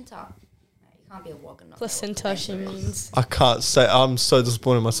 Polenta. No, you can't be a walk and not know what Placenta, she polenta is. means. I can't say. I'm so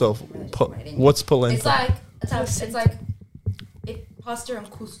disappointed in myself. What's polenta? It's like if pasta and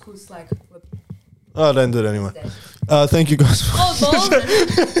couscous like were Oh, I didn't do it anyway. dead. Thank you guys. Oh, balls.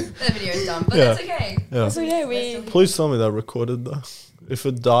 That video's done, but Yeah. that's okay. Yeah. That's okay. We. Please tell me that recorded though. If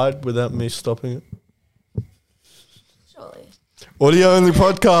it died without me stopping it. Surely. Audio only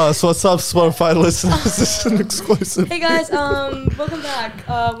podcast. What's up, Spotify listeners? This is an exclusive. Hey guys, welcome back.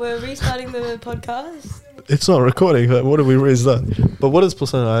 We're restarting the podcast. It's not recording. But what did we raise that? But what is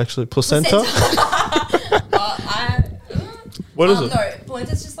placenta actually? Placenta? What is it? No,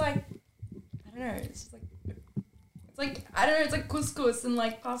 polenta's just like I don't know. It's just like I don't know. It's like couscous and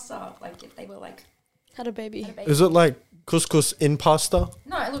like pasta. Like if they were like Had a baby. had a baby. Is it like couscous in pasta?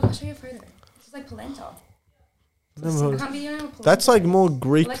 No, look. I'll show you a photo. It's just like polenta. Never heard I of- can't be, you know, polenta. That's like more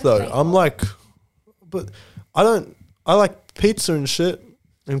Greek Like a though. bagel. I'm like, but I don't. I like pizza and shit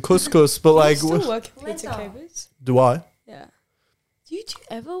and couscous, but like, Do you still work at Pizza Polenta. Capers? do I? Yeah. Do you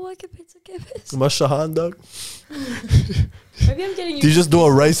ever work at Pizza Capers? Am I Shahan dog? Maybe I'm getting you. Do you just do a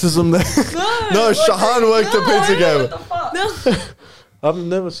racism there? No. No, Shahan worked at Pizza What Gamer. the fuck? No. I've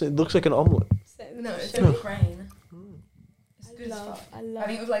never seen. It looks like an omelet. No, it's a grain. It's I good as love, fuck. I I love,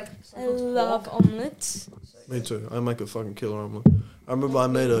 think it was like I love omelets. Me too. I make a fucking killer omelet. I remember I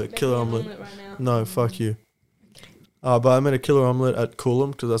made a killer omelet. Right now. No, fuck you. But I made a killer omelet at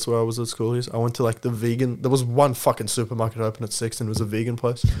Coolum because that's where I was at school. I went to like the vegan. There was one fucking supermarket open at 6 and it was a vegan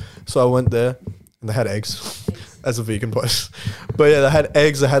place. So I went there and they had eggs as a vegan place. But yeah, they had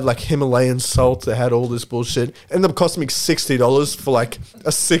eggs. They had like Himalayan salt. They had all this bullshit. Ended up costing me $60 for like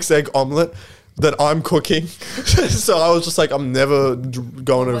a 6-egg omelet that I'm cooking. So I was just like, I'm never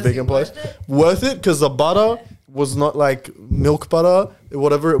going to a Was vegan it place. worth it? Worth it because the butter was not like milk butter,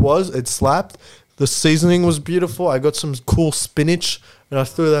 whatever it was. It slapped. The seasoning was beautiful. I got some cool spinach and I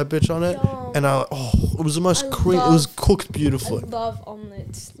threw that bitch on it. Yum. And it was the most I cream. It was love- cooked I beautifully. love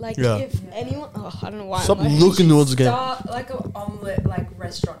omelets. Like Yeah. if anyone, I don't know why. Stop I'm like, looking towards the game. Start like an omelette like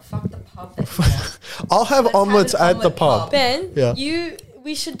restaurant. Fuck the pub that you want. I'll have Let's have omelets an at the omelette pub. pub. Ben, Yeah.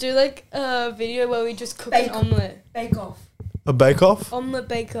 we should do like a video where we just cook an Bake. omelet. Bake off. A bake off? Omelet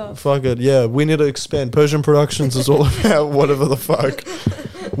bake off. Fuck it. Yeah, we need to expand. Persian Productions is all about whatever the fuck.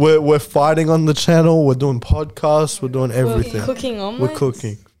 We're fighting on the channel. We're doing podcasts. We're doing everything. We're cooking omelets. We're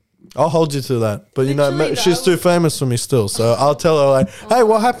cooking. I'll hold you to that. But you know, Literally, she's though. too famous for me still. So I'll tell her like, hey,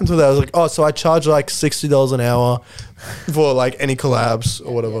 what happened to that? I was like, oh, so I charge like $60 an hour for like any collabs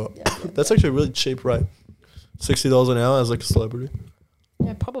or whatever. That's actually a really cheap rate. $60 an hour as like a celebrity.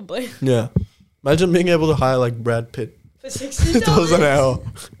 Yeah, probably. Yeah. Imagine being able to hire like Brad Pitt. For $60 $60 an hour.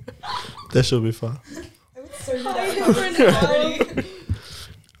 That should be fun.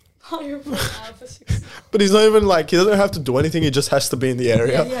 For 60. But he's not even like, he doesn't have to do anything. He just has to be in the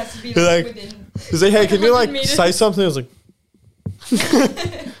area. you have to be He's like- within He's like, hey, can you 100 like meters. say something? I was like,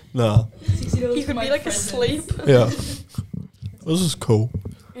 nah. $60 You for could my be like presents. asleep. Yeah. This is cool.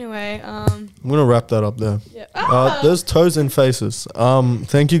 Anyway, I'm gonna wrap that up there. yeah. There's toes and faces.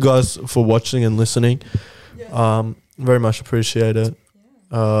 Thank you guys for watching and listening. Very much appreciate it.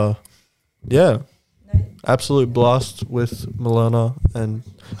 Yeah. Absolute blast with Milena. And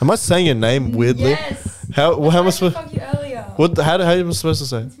am I saying your name weirdly? Yes. How am I I supposed? fuck you earlier. What? How am I supposed to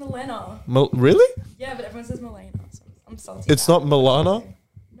say? It's Milena. Really? Yeah, but everyone says Milena. So I'm salty. It's about not Milana. it.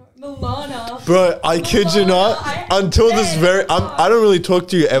 No, Milana. Bro, I kid you not. Until this very, I don't really talk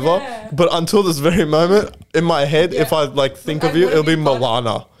to you ever, Yeah. but until this very moment, in my head, if I like think Look, of I you, wanna it'll be be butthurt.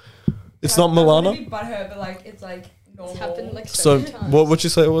 Milana. It's not I wanna Milana. be butthurt, but like it's like normal. It's happened like So many times. what would you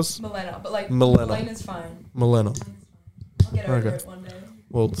say it was? Milena, but like Milena. Milena's fine. Milena. I'll get over Okay. it one day.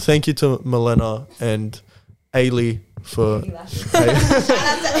 Well, thank you to Milena and Ailey for Baby lashes. Shout out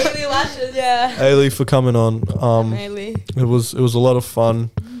to Ailey Lashes. Yeah. Ailey for coming on. Mainly. It was a lot of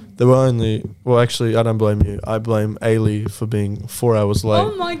fun. There were only actually I don't blame you. I blame Ailey for being 4 hours late.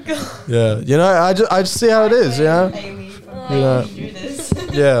 Oh my god. Yeah, you know I just see how it is. Yeah, Ailey for Yeah. making me do this.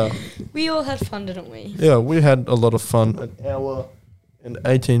 yeah. We all had fun, didn't we? Yeah, we had a lot of fun. An in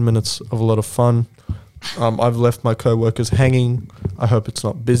 18 minutes of a lot of fun. I've left my co-workers hanging. I hope it's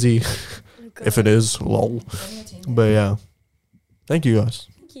not busy. If it is, lol. But yeah, thank you guys.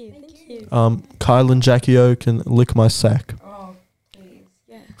 Thank you. Kyle and Jackie O can lick my sack. Oh, please.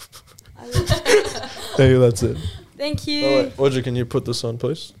 Yeah. Hey, that's it. Thank you. Oh, wait, Audrey, can you put this on,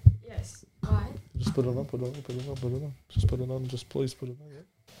 please? Yes. Why? Just put it on, put it on, put it on, put it on. Just put it on, just please put it on.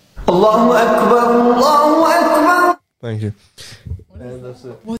 Yeah. Allahu Akbar, Allahu Akbar. Thank you. And that's it.